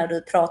mest på när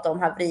du pratade om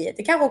haveriet.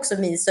 Det kanske också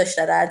min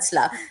största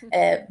rädsla.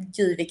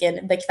 Gud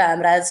vilken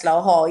bekväm rädsla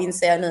att ha,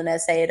 inser jag nu när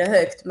jag säger det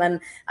högt. Men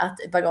att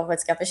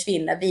bagaget ska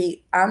försvinna.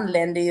 Vi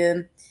anländer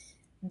ju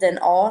den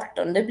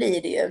 18, det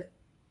blir det ju.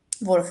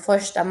 Vår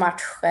första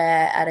match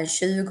är den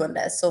 20.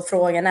 Så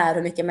frågan är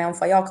hur mycket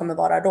människa jag kommer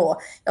vara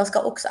då. Jag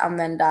ska också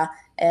använda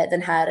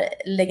den här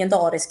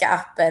legendariska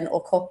appen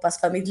och hoppas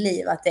för mitt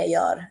liv att det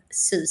gör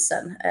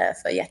susen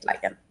för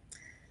jetlaggen.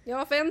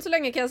 Ja, för än så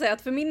länge kan jag säga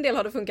att för min del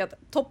har det funkat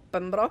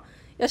toppenbra.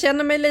 Jag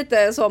känner mig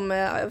lite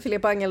som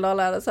Filip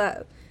Angeldal, så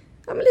här,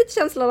 ja, men lite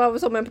känslan av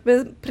som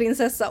en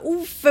prinsessa.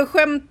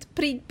 Oförskämt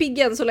pigg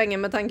än så länge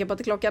med tanke på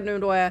att klockan nu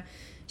då är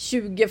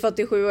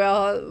 20:47 och jag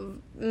har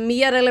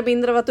mer eller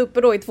mindre varit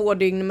uppe då i 2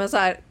 dygn med så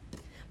här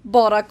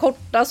bara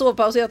korta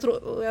sovpauser.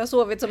 Jag har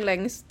sovit som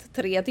längst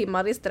 3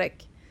 timmar i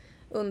sträck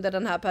under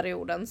den här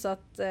perioden, så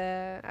att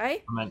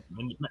nej.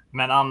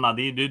 Men Anna,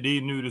 det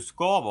är nu du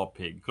ska vara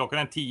pigg. Klockan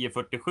är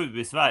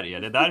 10:47 i Sverige.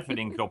 Det är därför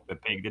din kropp är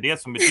pigg. Det är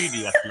det som betyder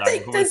jetlag. Vi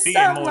får väl se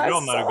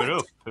imorgon när du går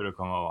upp hur det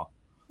kommer att vara.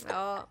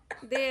 Ja,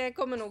 det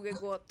kommer nog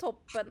gå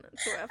toppen,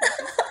 tror jag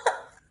faktiskt.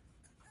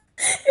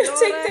 Jag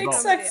tänkte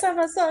exakt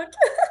samma sak.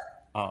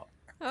 Ja.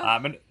 Nej,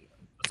 men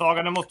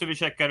Saga, nu måste vi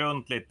checka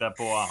runt lite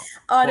på.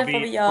 Ja, det får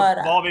vi göra.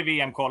 Vad har vi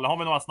VM-kolla? Har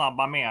vi några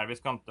snabba mer?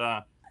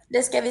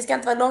 Vi ska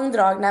inte vara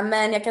långdragna,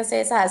 men jag kan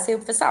säga så här, se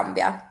upp för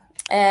Zambia.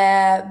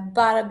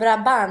 Barbara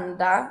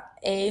Banda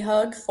är i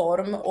hög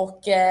form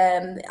och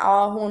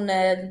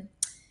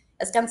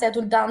jag ska inte säga att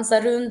hon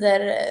dansar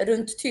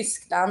runt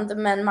Tyskland,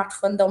 men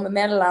matchen dem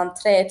emellan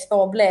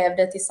 3-2 blev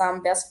det till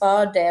Zambias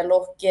fördel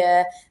och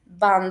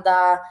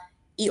Banda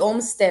i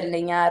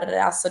omställningar,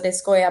 alltså det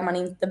skojar man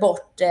inte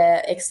bort.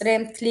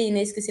 Extremt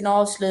klinisk i sin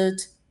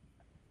avslut,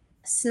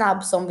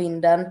 snabb som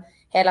vinden.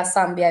 Hela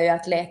Zambia är ju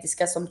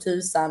atletiska som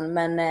tusan,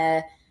 men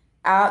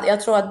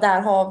jag tror att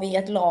där har vi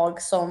ett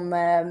lag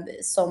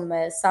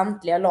som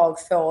samtliga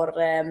lag får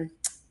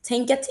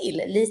tänka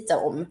till lite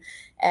om.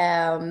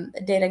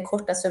 Det är den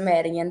korta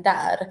summeringen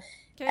där.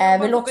 Kan jag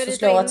vill också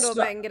slå ett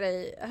med en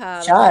grej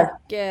här? Kör.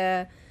 Och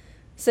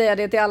säga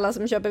det till alla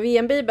som köper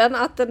VM-bibeln,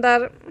 att den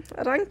där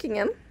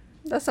rankingen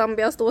där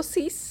Zambia står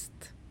sist,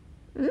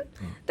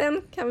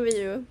 den kan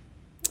vi ju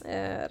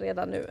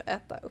redan nu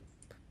äta upp.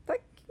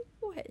 Tack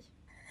och hej.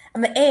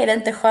 Men är det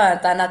inte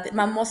skönt att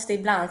man måste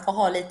ibland få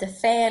ha lite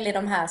fel i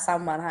de här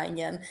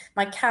sammanhangen?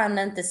 Man kan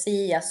inte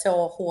säga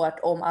så hårt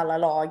om alla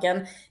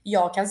lagen.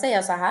 Jag kan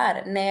säga så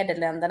här,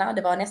 Nederländerna,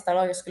 det var nästa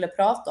lag jag skulle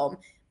prata om,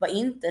 var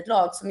inte ett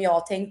lag som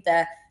jag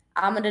tänkte,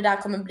 men det där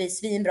kommer bli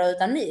svinbra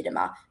utan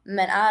Midema.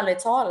 Men ärligt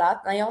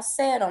talat, när jag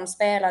ser dem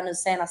spela nu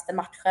senaste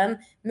matchen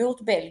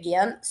mot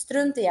Belgien,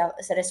 strunt i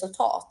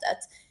resultatet.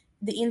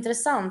 Det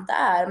intressanta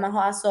är, man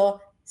har alltså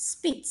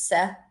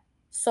Spitze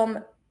som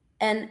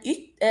en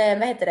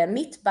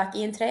mittback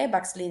i en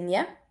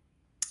trebackslinje.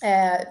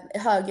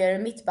 Höger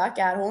mittback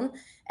är hon.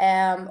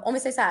 Om vi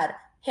säger så här,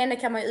 henne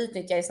kan man ju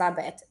utnyttja i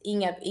snabbhet.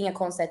 Inga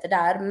konstigheter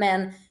där.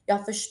 Men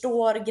jag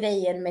förstår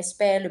grejen med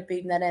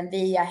speluppbyggnaden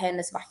via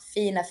hennes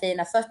fina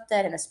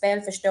fötter, hennes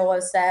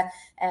spelförståelse.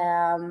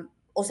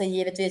 Och sen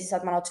givetvis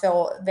att man har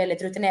 2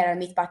 väldigt rutinerade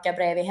mittbackar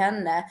bredvid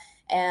henne.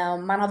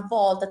 Man har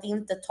valt att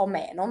inte ta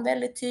med någon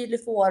väldigt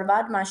tydlig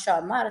forward. Man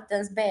kör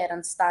Martens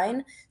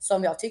Berenstein,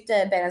 som jag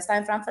tyckte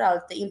Berenstein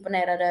framförallt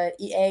imponerade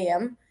i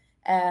EM.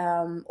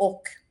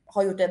 Och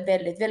har gjort det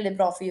väldigt, väldigt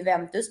bra för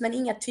Juventus. Men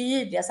inga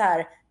tydliga så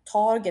här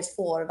target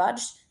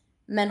forwards.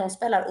 Men de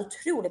spelar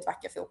otroligt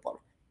vacker fotboll.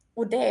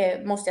 Och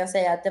det måste jag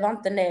säga att det var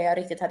inte det jag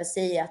riktigt hade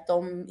siat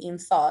dem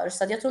inför.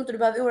 Så jag tror inte du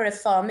behöver oroa dig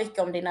för mycket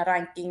om dina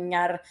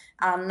rankingar,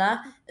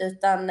 Anna.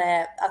 Utan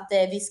att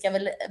vi ska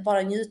väl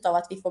bara njuta av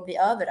att vi får bli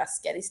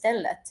överraskade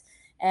istället.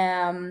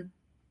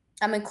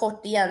 Men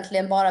kort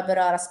egentligen bara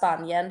beröra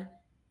Spanien.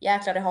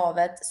 Jäklar i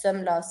havet,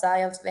 sömnlösa.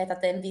 Jag vet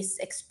att det är en viss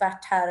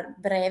expert här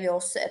bredvid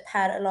oss,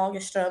 Pär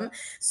Lagerström,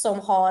 som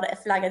har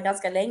flaggat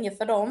ganska länge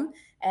för dem.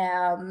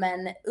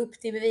 Men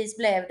upp till bevis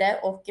blev det,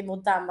 och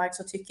mot Danmark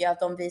så tycker jag att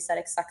de visar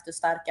exakt hur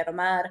starka de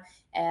är.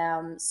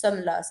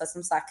 Sömnlösa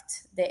som sagt.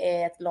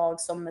 Det är ett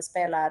lag som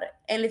spelar,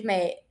 enligt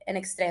mig, en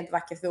extremt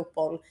vacker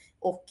fotboll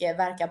och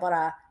verkar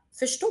bara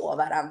förstå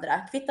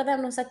varandra. Kvitta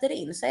vem de sätter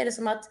in så är det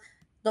som att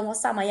de har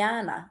samma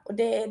hjärna. Och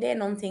det är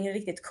någonting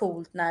riktigt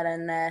coolt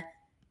när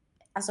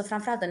alltså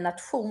framförallt en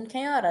nation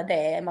kan göra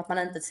det, att man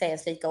inte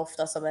ses lika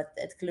ofta som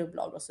ett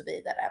klubblag och så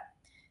vidare.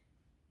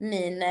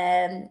 Min,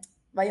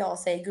 vad jag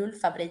säger,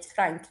 guldfavorit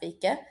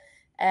Frankrike.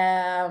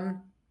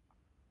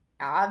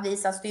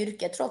 Visar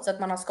styrka trots att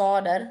man har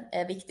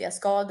skador. Viktiga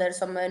skador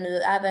som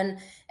nu även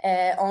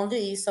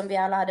Henry, som vi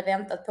alla hade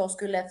väntat på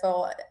skulle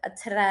få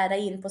träda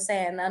in på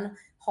scenen,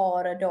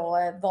 har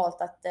då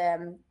valt att,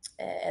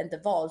 inte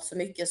valt så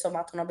mycket som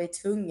att hon har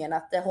blivit tvungen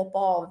att hoppa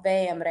av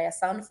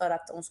VM-resan för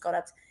att hon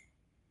skadat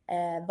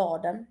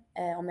vaden,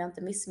 om jag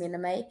inte missminner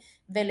mig.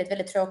 Väldigt,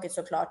 väldigt tråkigt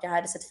såklart. Jag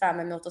hade sett fram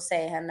emot att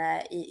se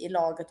henne i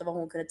laget och vad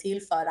hon kunde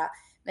tillföra.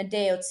 Men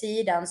det åt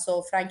sidan,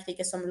 så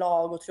Frankrike som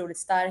lag otroligt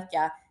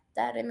starka.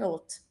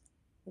 Däremot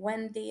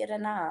Wendy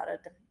Renard,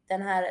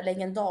 den här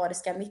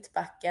legendariska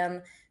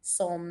mittbacken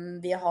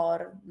som vi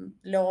har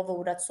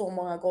lovordat så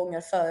många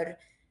gånger för,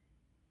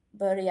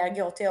 börjar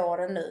gå till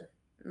åren nu.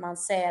 Man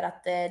ser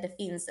att det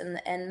finns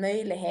en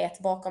möjlighet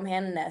bakom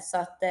henne, så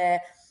att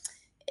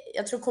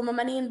jag tror kommer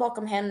man in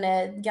bakom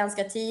henne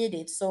ganska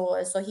tidigt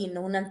så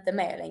hinner hon inte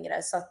med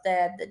längre. Så att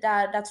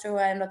där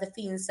tror jag ändå att det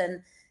finns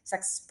en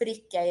slags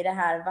spricka i det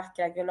här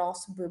vackra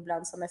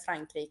glasbubblan som är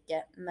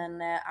Frankrike. Men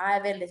jag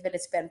är väldigt,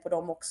 väldigt spänd på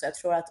dem också. Jag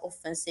tror att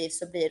offensivt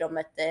så blir de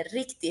ett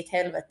riktigt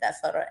helvete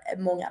för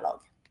många lag.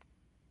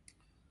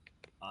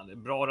 Ja, det är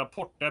bra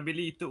rapport. Jag blir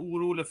lite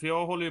orolig för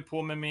jag håller ju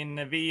på med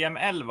min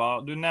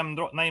VM-11. Du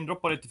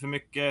namedroppar lite för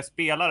mycket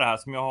spelare här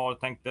som jag har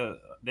tänkt,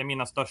 det är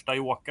mina största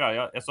jokrar.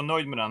 Jag är så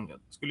nöjd med den. Jag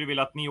skulle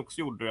vilja att ni också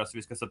gjorde det, så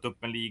vi ska sätta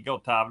upp en liga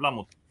och tävla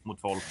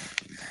mot folk.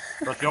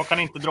 Så att jag kan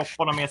inte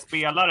droppa några mer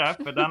spelare,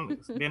 för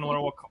det är några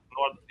år.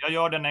 Jag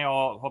gör det när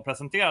jag har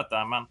presenterat det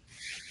här, men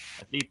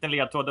ett liten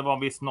ledtråd, det var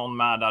visst någon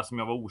med där som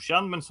jag var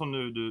okänd, men som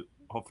nu du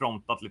har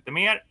frontat lite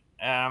mer.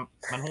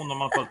 Men hon har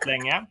man följt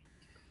länge.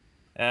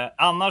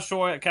 Annars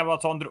så kan jag bara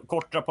ta en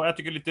kort rapport. Jag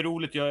tycker det är lite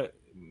roligt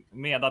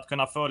med att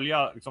kunna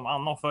följa, liksom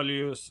Anna följer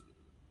ju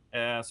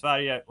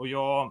Sverige och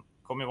jag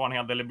kommer ju vara en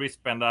hel del i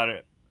Brisbane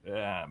där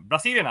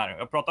Brasilien är.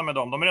 Jag pratar med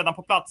dem, de är redan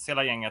på plats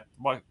hela gänget.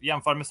 Bara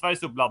jämför med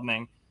Sveriges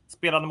uppladdning.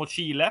 Spelade mot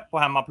Chile på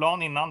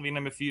hemmaplan innan,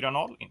 vinner med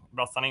 4-0.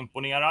 Brassarna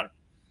imponerar.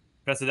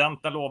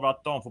 Presidenten lovar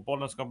att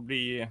damfotbollen ska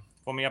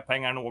få mer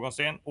pengar än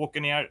någonsin.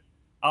 Åker ner,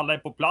 alla är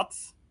på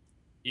plats.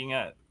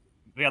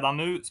 Redan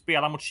nu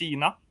spelar mot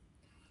Kina.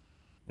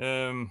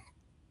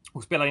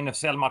 Och spelar in en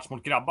officiell match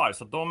mot grabbar.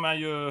 Så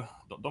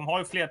de har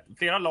ju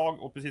flera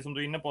lag. Och precis som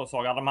du är inne på,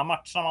 Saga, alla de här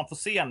matcherna man får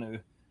se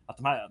nu, att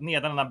de här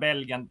Nederländerna,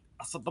 Belgien,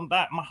 alltså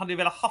man hade ju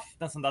velat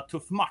haft en sån där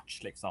tuff match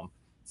liksom.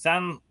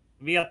 Sen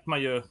vet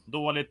man ju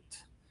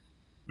dåligt,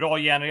 bra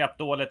genrep,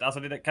 dåligt, alltså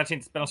det kanske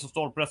inte spelar så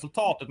stor på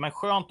resultatet, men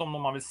skönt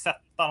om man vill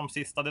sätta de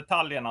sista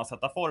detaljerna och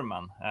sätta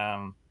formen.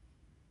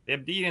 Det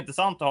blir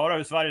intressant att höra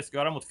hur Sverige ska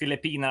göra mot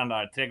Filippinerna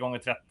där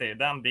 3x30.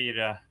 Den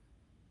blir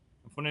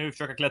får nu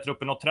försöka klättra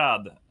upp i något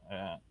träd.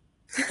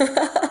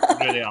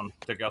 Rydén,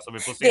 tycker jag, så vi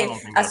får se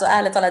någonting. Alltså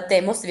ärligt talat,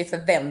 det måste vi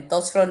förvänta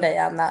oss från dig,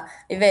 Anna.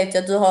 Vi vet ju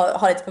att du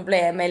har ett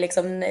problem med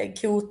liksom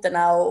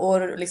kvoterna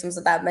och liksom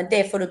sådär, men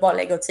det får du bara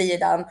lägga åt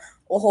sidan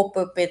och hoppa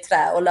upp i ett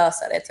träd och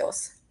lösa det till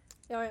oss.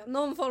 Ja,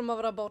 någon form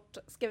av rapport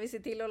ska vi se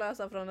till att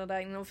lösa från den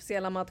där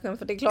officiella matchen,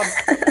 för det är klart,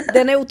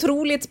 den är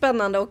otroligt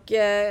spännande och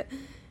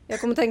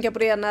jag kommer tänka på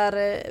det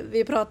när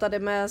vi pratade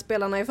med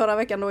spelarna i förra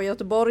veckan då i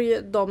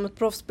Göteborg, de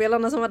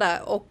proffsspelarna som var där,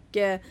 och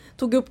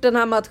tog upp den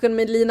här matchen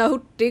med Lina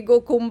Hurtig,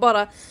 och hon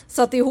bara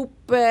satte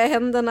ihop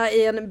händerna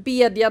i en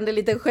bedjande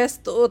liten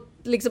gest och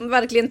liksom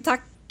verkligen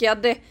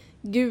tackade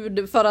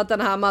Gud för att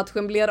den här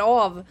matchen blir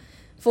av.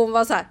 För hon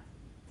var så här: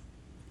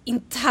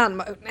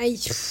 nej,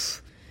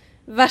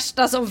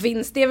 värsta som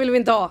finns, det vill vi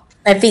inte ha.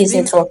 Det finns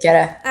inte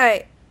tråkigare.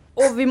 Nej.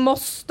 Och vi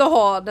måste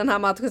ha den här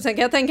matchen. Sen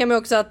kan jag tänka mig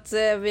också att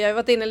vi har ju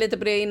varit inne lite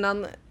på det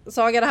innan,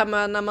 Saga, det här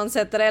med när man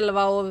sätter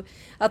 11 och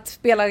att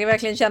spelare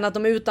verkligen känner att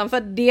de är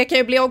utanför. Det kan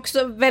ju bli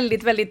också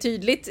väldigt, väldigt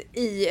tydligt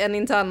i en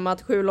intern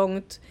match hur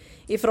långt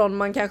ifrån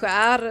man kanske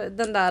är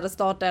den där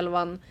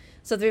startelvan.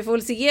 Så att vi får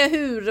väl se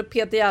hur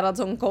Peter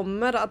Gerhardsson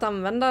kommer att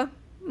använda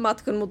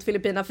matchen mot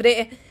Filippinerna. För det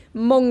är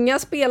många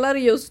spelare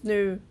just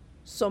nu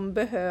som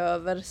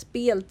behöver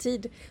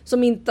speltid,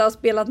 som inte har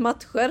spelat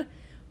matcher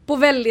på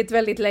väldigt,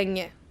 väldigt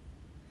länge.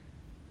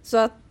 Så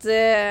att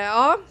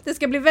ja, det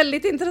ska bli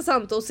väldigt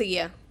intressant att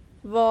se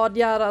vad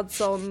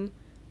Gerhardsson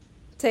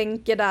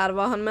tänker där,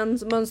 vad han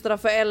mönstrar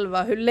för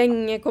 11, hur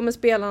länge kommer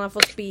spelarna få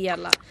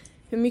spela,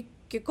 hur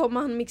mycket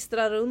kommer han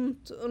mixtra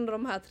runt under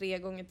de här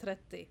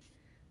 3x30.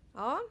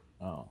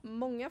 Ja.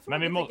 Många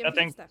frågor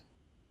finns det.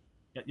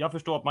 Jag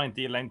förstår att man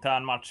inte gillar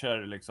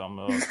internmatcher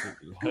liksom.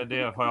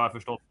 Det har jag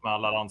förstått med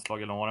alla landslag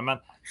genom åren. Men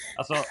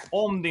alltså,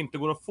 om det inte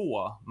går att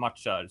få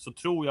matcher så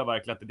tror jag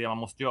verkligen att det är det man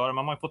måste göra.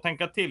 Men man får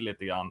tänka till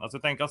lite grann. Alltså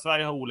tänka att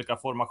Sverige har olika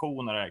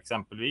formationer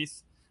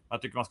exempelvis.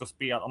 Jag tycker man ska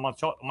spela,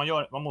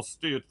 man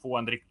måste ju få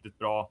en riktigt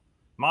bra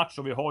match,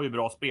 och vi har ju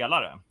bra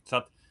spelare. Så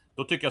att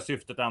då tycker jag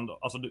syftet ändå,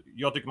 alltså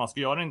jag tycker man ska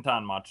göra en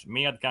intern match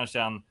med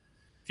kanske en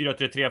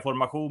 4-3-3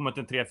 formation mot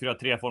en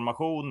 3-4-3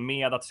 formation,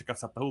 med att försöka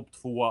sätta ihop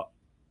två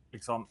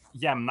liksom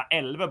jämna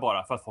 11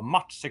 bara för att få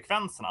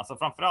matchsekvenserna. Alltså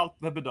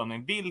framförallt med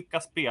bedömning, vilka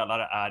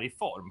spelare är i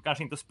form.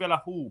 Kanske inte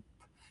spela ihop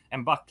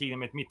en backlinje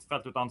med ett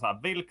mittfält, utan så här,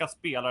 vilka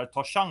spelare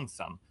tar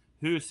chansen?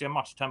 Hur ser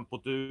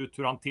matchtempot ut?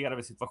 Hur hanterar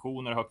vi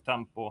situationer i högt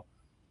tempo?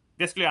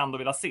 Det skulle jag ändå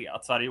vilja se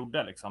att Sverige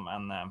gjorde liksom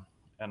en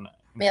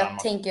men jag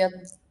tänker att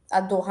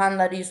att då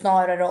handlar det ju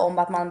snarare om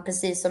att man,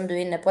 precis som du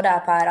är inne på där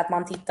Per, att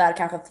man tittar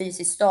kanske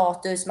fysisk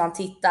status, man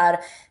tittar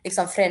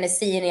liksom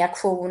frenesin i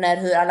aktioner,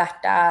 hur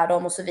alerta är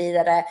de och så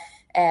vidare.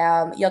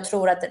 Jag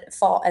tror att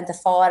inte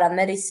faran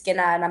med risken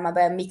är när man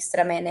börjar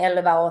mixtra med en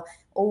 11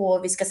 och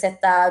vi ska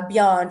sätta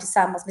Björn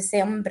tillsammans med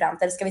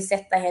Sembrant, eller ska vi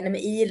sätta henne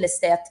med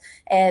Ilestedt,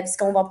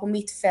 ska hon vara på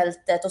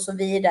mittfältet och så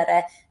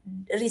vidare.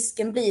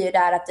 Risken blir ju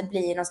där att det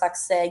blir någon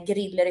slags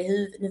griller i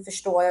huvudet. Nu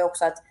förstår jag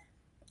också att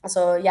alltså,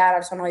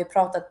 Gerhardsson har ju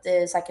pratat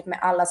säkert med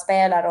alla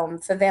spelare om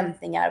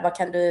förväntningar.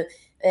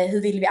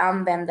 Hur vill vi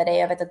använda det?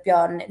 Jag vet att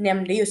Björn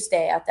nämnde just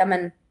det, att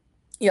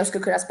jag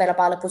skulle kunna spela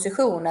på alla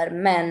positioner,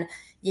 men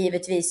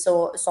givetvis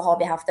så har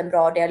vi haft en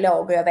bra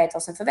dialog och jag vet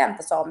vad som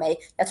förväntas av mig.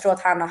 Jag tror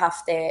att han har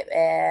haft det,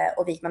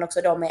 och Wikman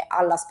också då, med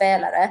alla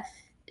spelare.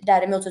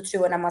 Däremot så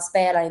tror jag när man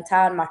spelar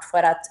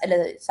internmatcher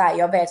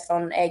jag vet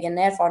från egen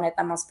erfarenhet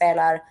när man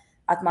spelar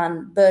att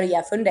man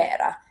börjar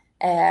fundera.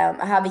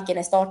 Vilken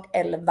är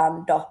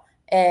startelvan då?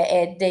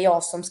 Är det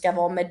jag som ska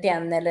vara med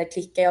den, eller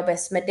klickar jag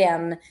bäst med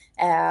den?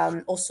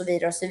 Och så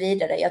vidare och så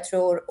vidare. Jag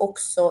tror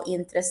också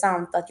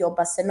intressant att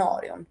jobba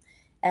scenarion.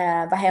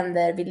 Vad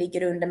händer? Vi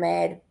ligger under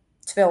med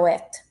 2-1.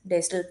 Det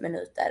är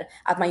slutminuter.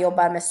 Att man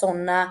jobbar med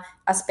sådana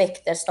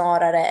aspekter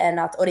snarare än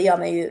att, och det gör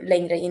man ju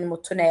längre in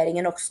mot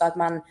turneringen också, att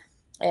man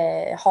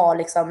har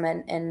liksom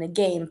en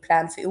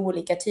gameplan för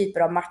olika typer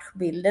av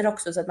matchbilder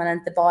också, så att man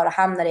inte bara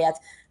hamnar i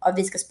att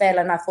vi ska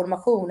spela den här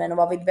formationen och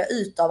vad vill vi ha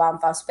ut av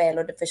anfallsspel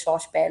och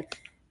försvarsspel.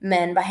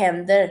 Men vad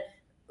händer?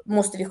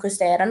 Måste vi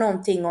justera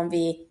någonting om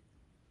vi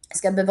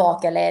ska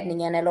bevaka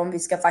ledningen eller om vi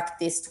ska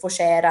faktiskt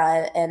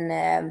forcera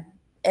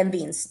en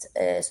vinst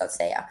så att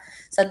säga.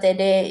 Så att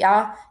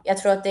jag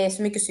tror att det är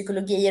så mycket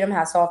psykologi i de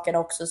här sakerna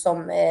också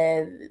som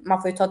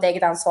man får ju ta ett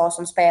eget ansvar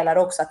som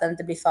spelare också, att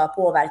inte bli för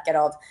påverkad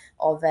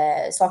av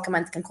saker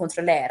man inte kan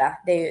kontrollera.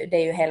 Det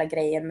är ju hela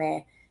grejen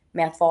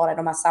med att vara i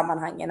de här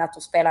sammanhangen,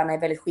 att spelarna är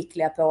väldigt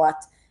skickliga på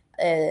att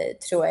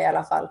tror jag i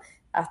alla fall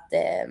att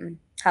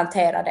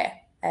hantera det.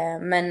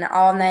 Men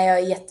jag är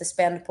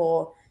jättespänd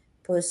på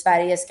hur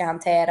Sverige ska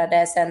hantera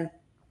det. Sen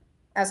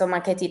alltså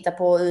man kan titta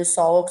på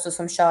USA också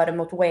som körde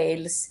mot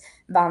Wales,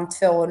 vann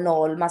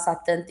 2-0. Man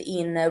satte inte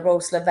in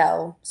Rose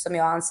Lavelle som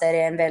jag anser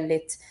är en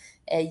väldigt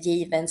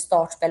given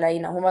startspelare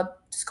innan. Hon var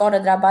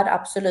skadedrabbad,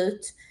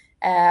 absolut.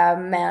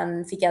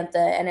 Men fick inte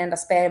en enda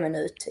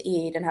spelminut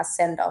i den här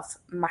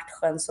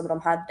send-off-matchen som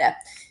de hade.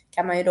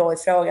 Kan man ju då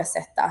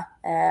ifrågasätta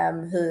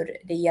hur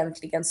det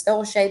egentligen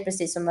står sig.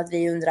 Precis som att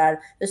vi undrar,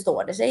 hur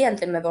står det sig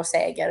egentligen med vår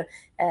seger?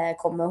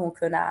 Kommer hon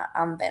kunna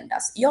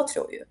användas? Jag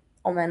tror ju,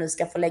 om jag nu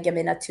ska få lägga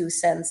mina 2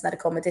 cents när det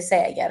kommer till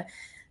seger,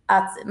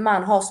 att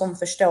man har som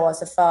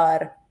förståelse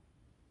för,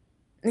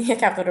 jag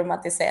kanske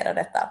romantiserar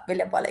detta, vill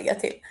jag bara lägga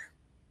till.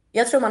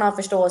 Jag tror man har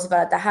förståelse för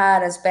att det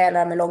här är en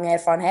spelare med lång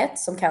erfarenhet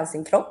som kan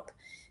sin kropp,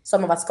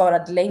 som har varit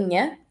skadad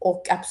länge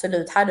och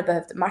absolut hade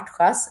behövt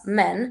matchas,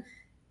 men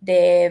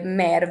det är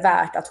mer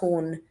värt att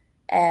hon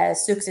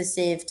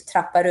successivt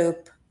trappar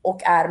upp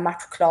och är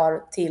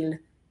matchklar till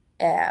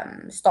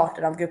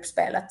starten av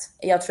gruppspelet.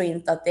 Jag tror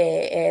inte att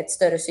det är ett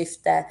större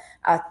syfte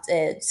att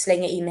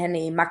slänga in henne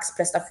i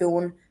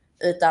maxprestation,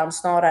 utan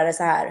snarare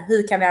så här,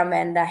 hur kan vi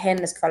använda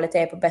hennes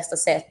kvalitet på bästa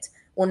sätt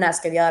och när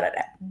ska vi göra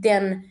det?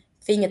 Den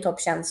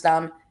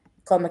fingertoppkänslan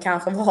kommer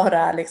kanske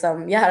vara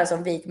liksom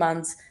Gerhardsson,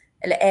 Wikmans,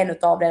 eller en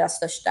av deras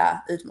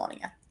största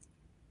utmaningar.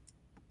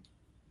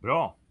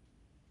 Bra.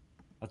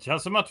 Det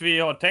känns som att vi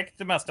har täckt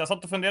det mesta. Jag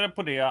satt och funderade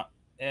på det.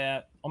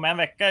 Om en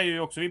vecka är ju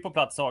också vi på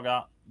plats,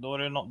 Saga. Då är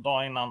det någon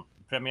dag innan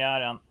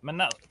premiären.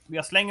 Men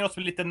jag slänger oss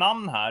med lite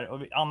namn här. Och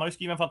Anna har ju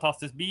skrivit en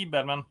fantastisk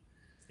bibel, men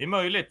det är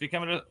möjligt. Vi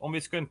kan väl, om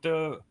vi ska inte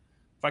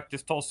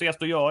faktiskt ta oss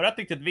och göra ett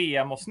riktigt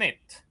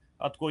VM-avsnitt.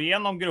 Att gå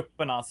igenom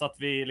grupperna så att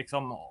vi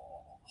liksom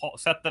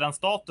sätter den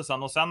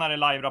statusen. Och sen är det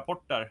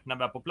live-rapporter när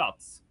vi är på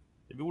plats.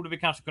 Det borde vi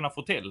kanske kunna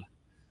få till.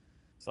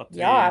 Så att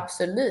ja,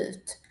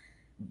 absolut.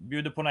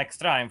 Bjuder på något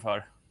extra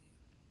inför.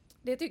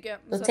 Det tycker jag.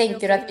 Då så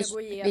tänker att du att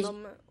gå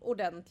igenom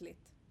ordentligt.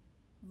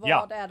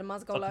 Vad är det man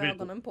ska hålla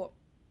ögonen på?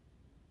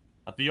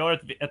 Att vi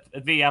gör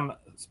ett VM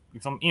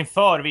liksom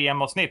inför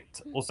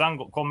VM-avsnitt. Och sen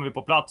kommer vi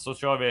på plats och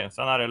kör vi.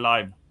 Sen är det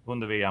live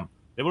under VM.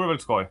 Det vore väl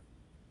skoj.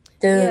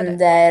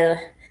 Dunder.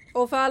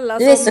 Och för alla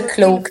som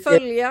vill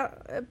följa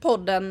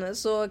podden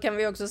så kan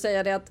vi också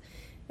säga det att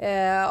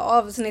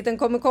avsnitten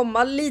kommer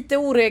komma lite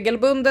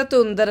oregelbundet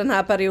under den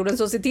här perioden.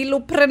 Så se till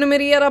att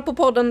prenumerera på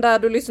podden där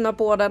du lyssnar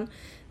på den.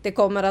 Det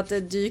kommer att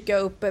dyka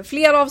upp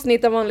fler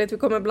avsnitt än vanligt. Vi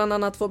kommer bland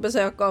annat få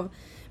besök av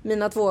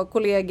mina 2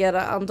 kollegor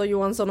Anton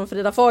Johansson och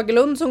Frida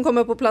Fagerlund som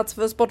kommer på plats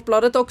för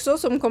Sportbladet också.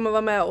 Som kommer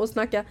vara med och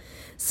snacka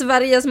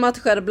Sveriges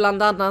matcher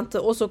bland annat.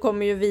 Och så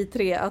kommer ju vi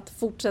 3 att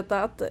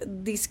fortsätta att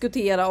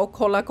diskutera och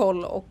hålla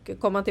koll och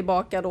komma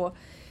tillbaka då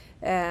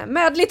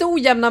med lite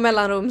ojämna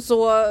mellanrum,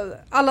 så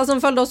alla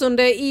som följde oss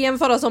under EM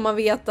förra sommaren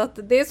vet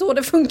att det är så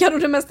det funkar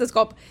under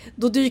mästerskap.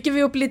 Då dyker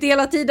vi upp lite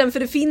hela tiden, för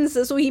det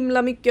finns så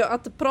himla mycket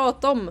att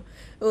prata om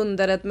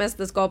under ett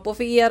mästerskap. Och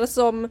för er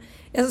som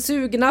är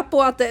sugna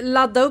på att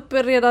ladda upp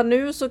redan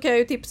nu, så kan jag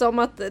ju tipsa om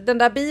att den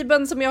där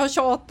bibeln som jag har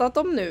tjatat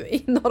om nu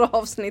i några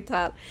avsnitt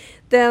här,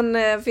 den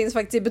finns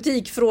faktiskt i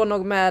butik från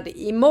och med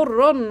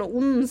imorgon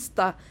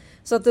onsdag.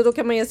 Så att då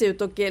kan man ge sig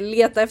ut och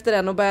leta efter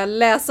den och börja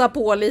läsa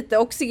på lite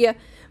och se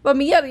vad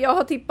mer jag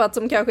har tippat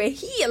som kanske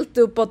är helt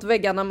uppåt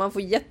väggarna. Man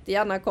får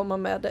jättegärna komma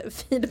med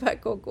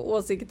feedback och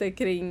åsikter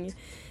kring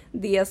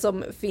det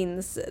som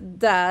finns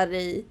där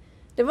i.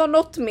 Det var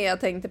något mer jag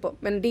tänkte på,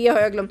 men det har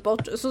jag glömt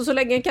bort. Så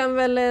länge kan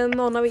väl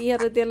någon av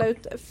er dela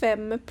ut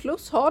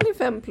 5+. Har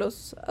ni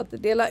 5+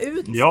 att dela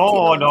ut?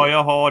 Ja, då,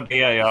 jag har det.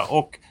 Ja.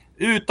 Och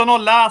utan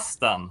att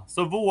läsa den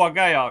så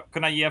vågar jag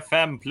kunna ge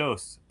 5+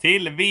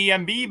 till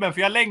VM-bibeln.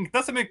 För jag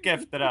längtar så mycket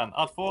efter den.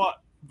 Att få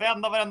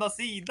vända varenda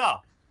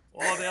sida.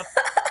 Och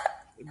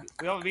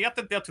jag vet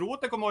inte, jag tror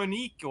att det kommer att vara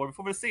unik i år. Vi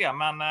får väl se.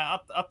 Men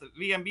att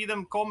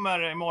VM-bibeln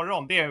kommer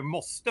imorgon, det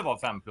måste vara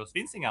 5+.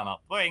 Finns inget annat.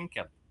 Det var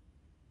enkelt.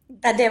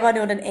 Ja, det var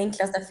nog den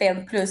enklaste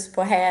 5+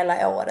 på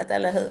hela året,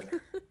 eller hur?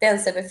 Den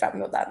ser vi fram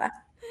emot, Anna.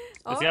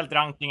 Speciellt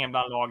rankingen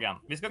bland lagen.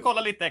 Vi ska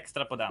kolla lite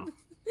extra på den.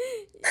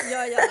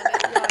 Jag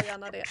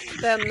gärna det.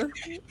 Den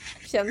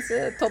känns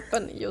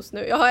toppen just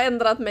nu. Jag har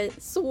ändrat mig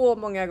så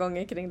många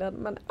gånger kring den.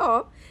 Men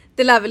ja,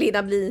 det lär väl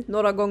hinna bli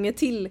några gånger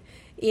till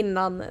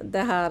innan det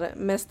här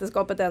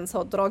mästerskapet ens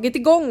har dragit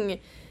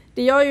igång.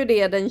 Det gör ju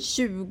det den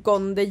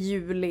 20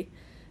 juli.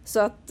 Så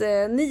att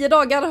 9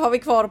 dagar har vi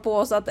kvar på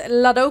oss att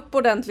ladda upp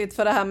ordentligt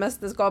för det här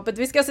mästerskapet.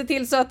 Vi ska se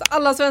till så att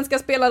alla svenska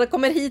spelare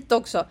kommer hit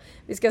också.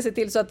 Vi ska se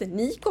till så att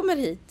ni kommer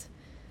hit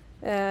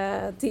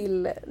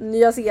till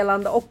Nya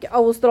Zeeland och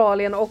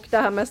Australien och det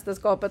här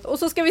mästerskapet. Och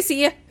så ska vi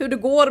se hur det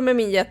går med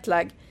min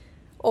jetlag.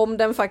 Om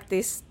den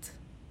faktiskt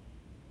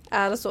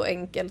är så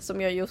enkel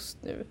som jag just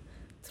nu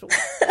tror.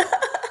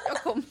 Jag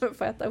kommer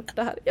få äta upp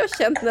det här. Jag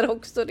känner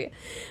också det.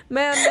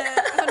 Men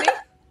hörni,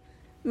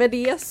 med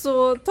det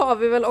så tar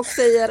vi väl och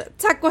säger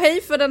tack och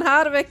hej för den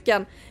här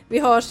veckan. Vi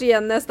hörs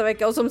igen nästa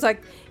vecka. Och som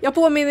sagt, jag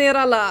påminner er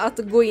alla att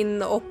gå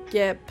in och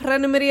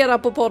prenumerera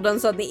på podden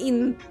så att ni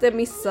inte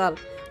missar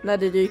när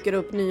det dyker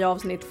upp nya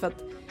avsnitt. För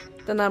att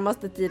den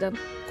närmaste tiden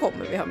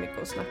kommer vi ha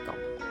mycket att snacka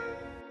om.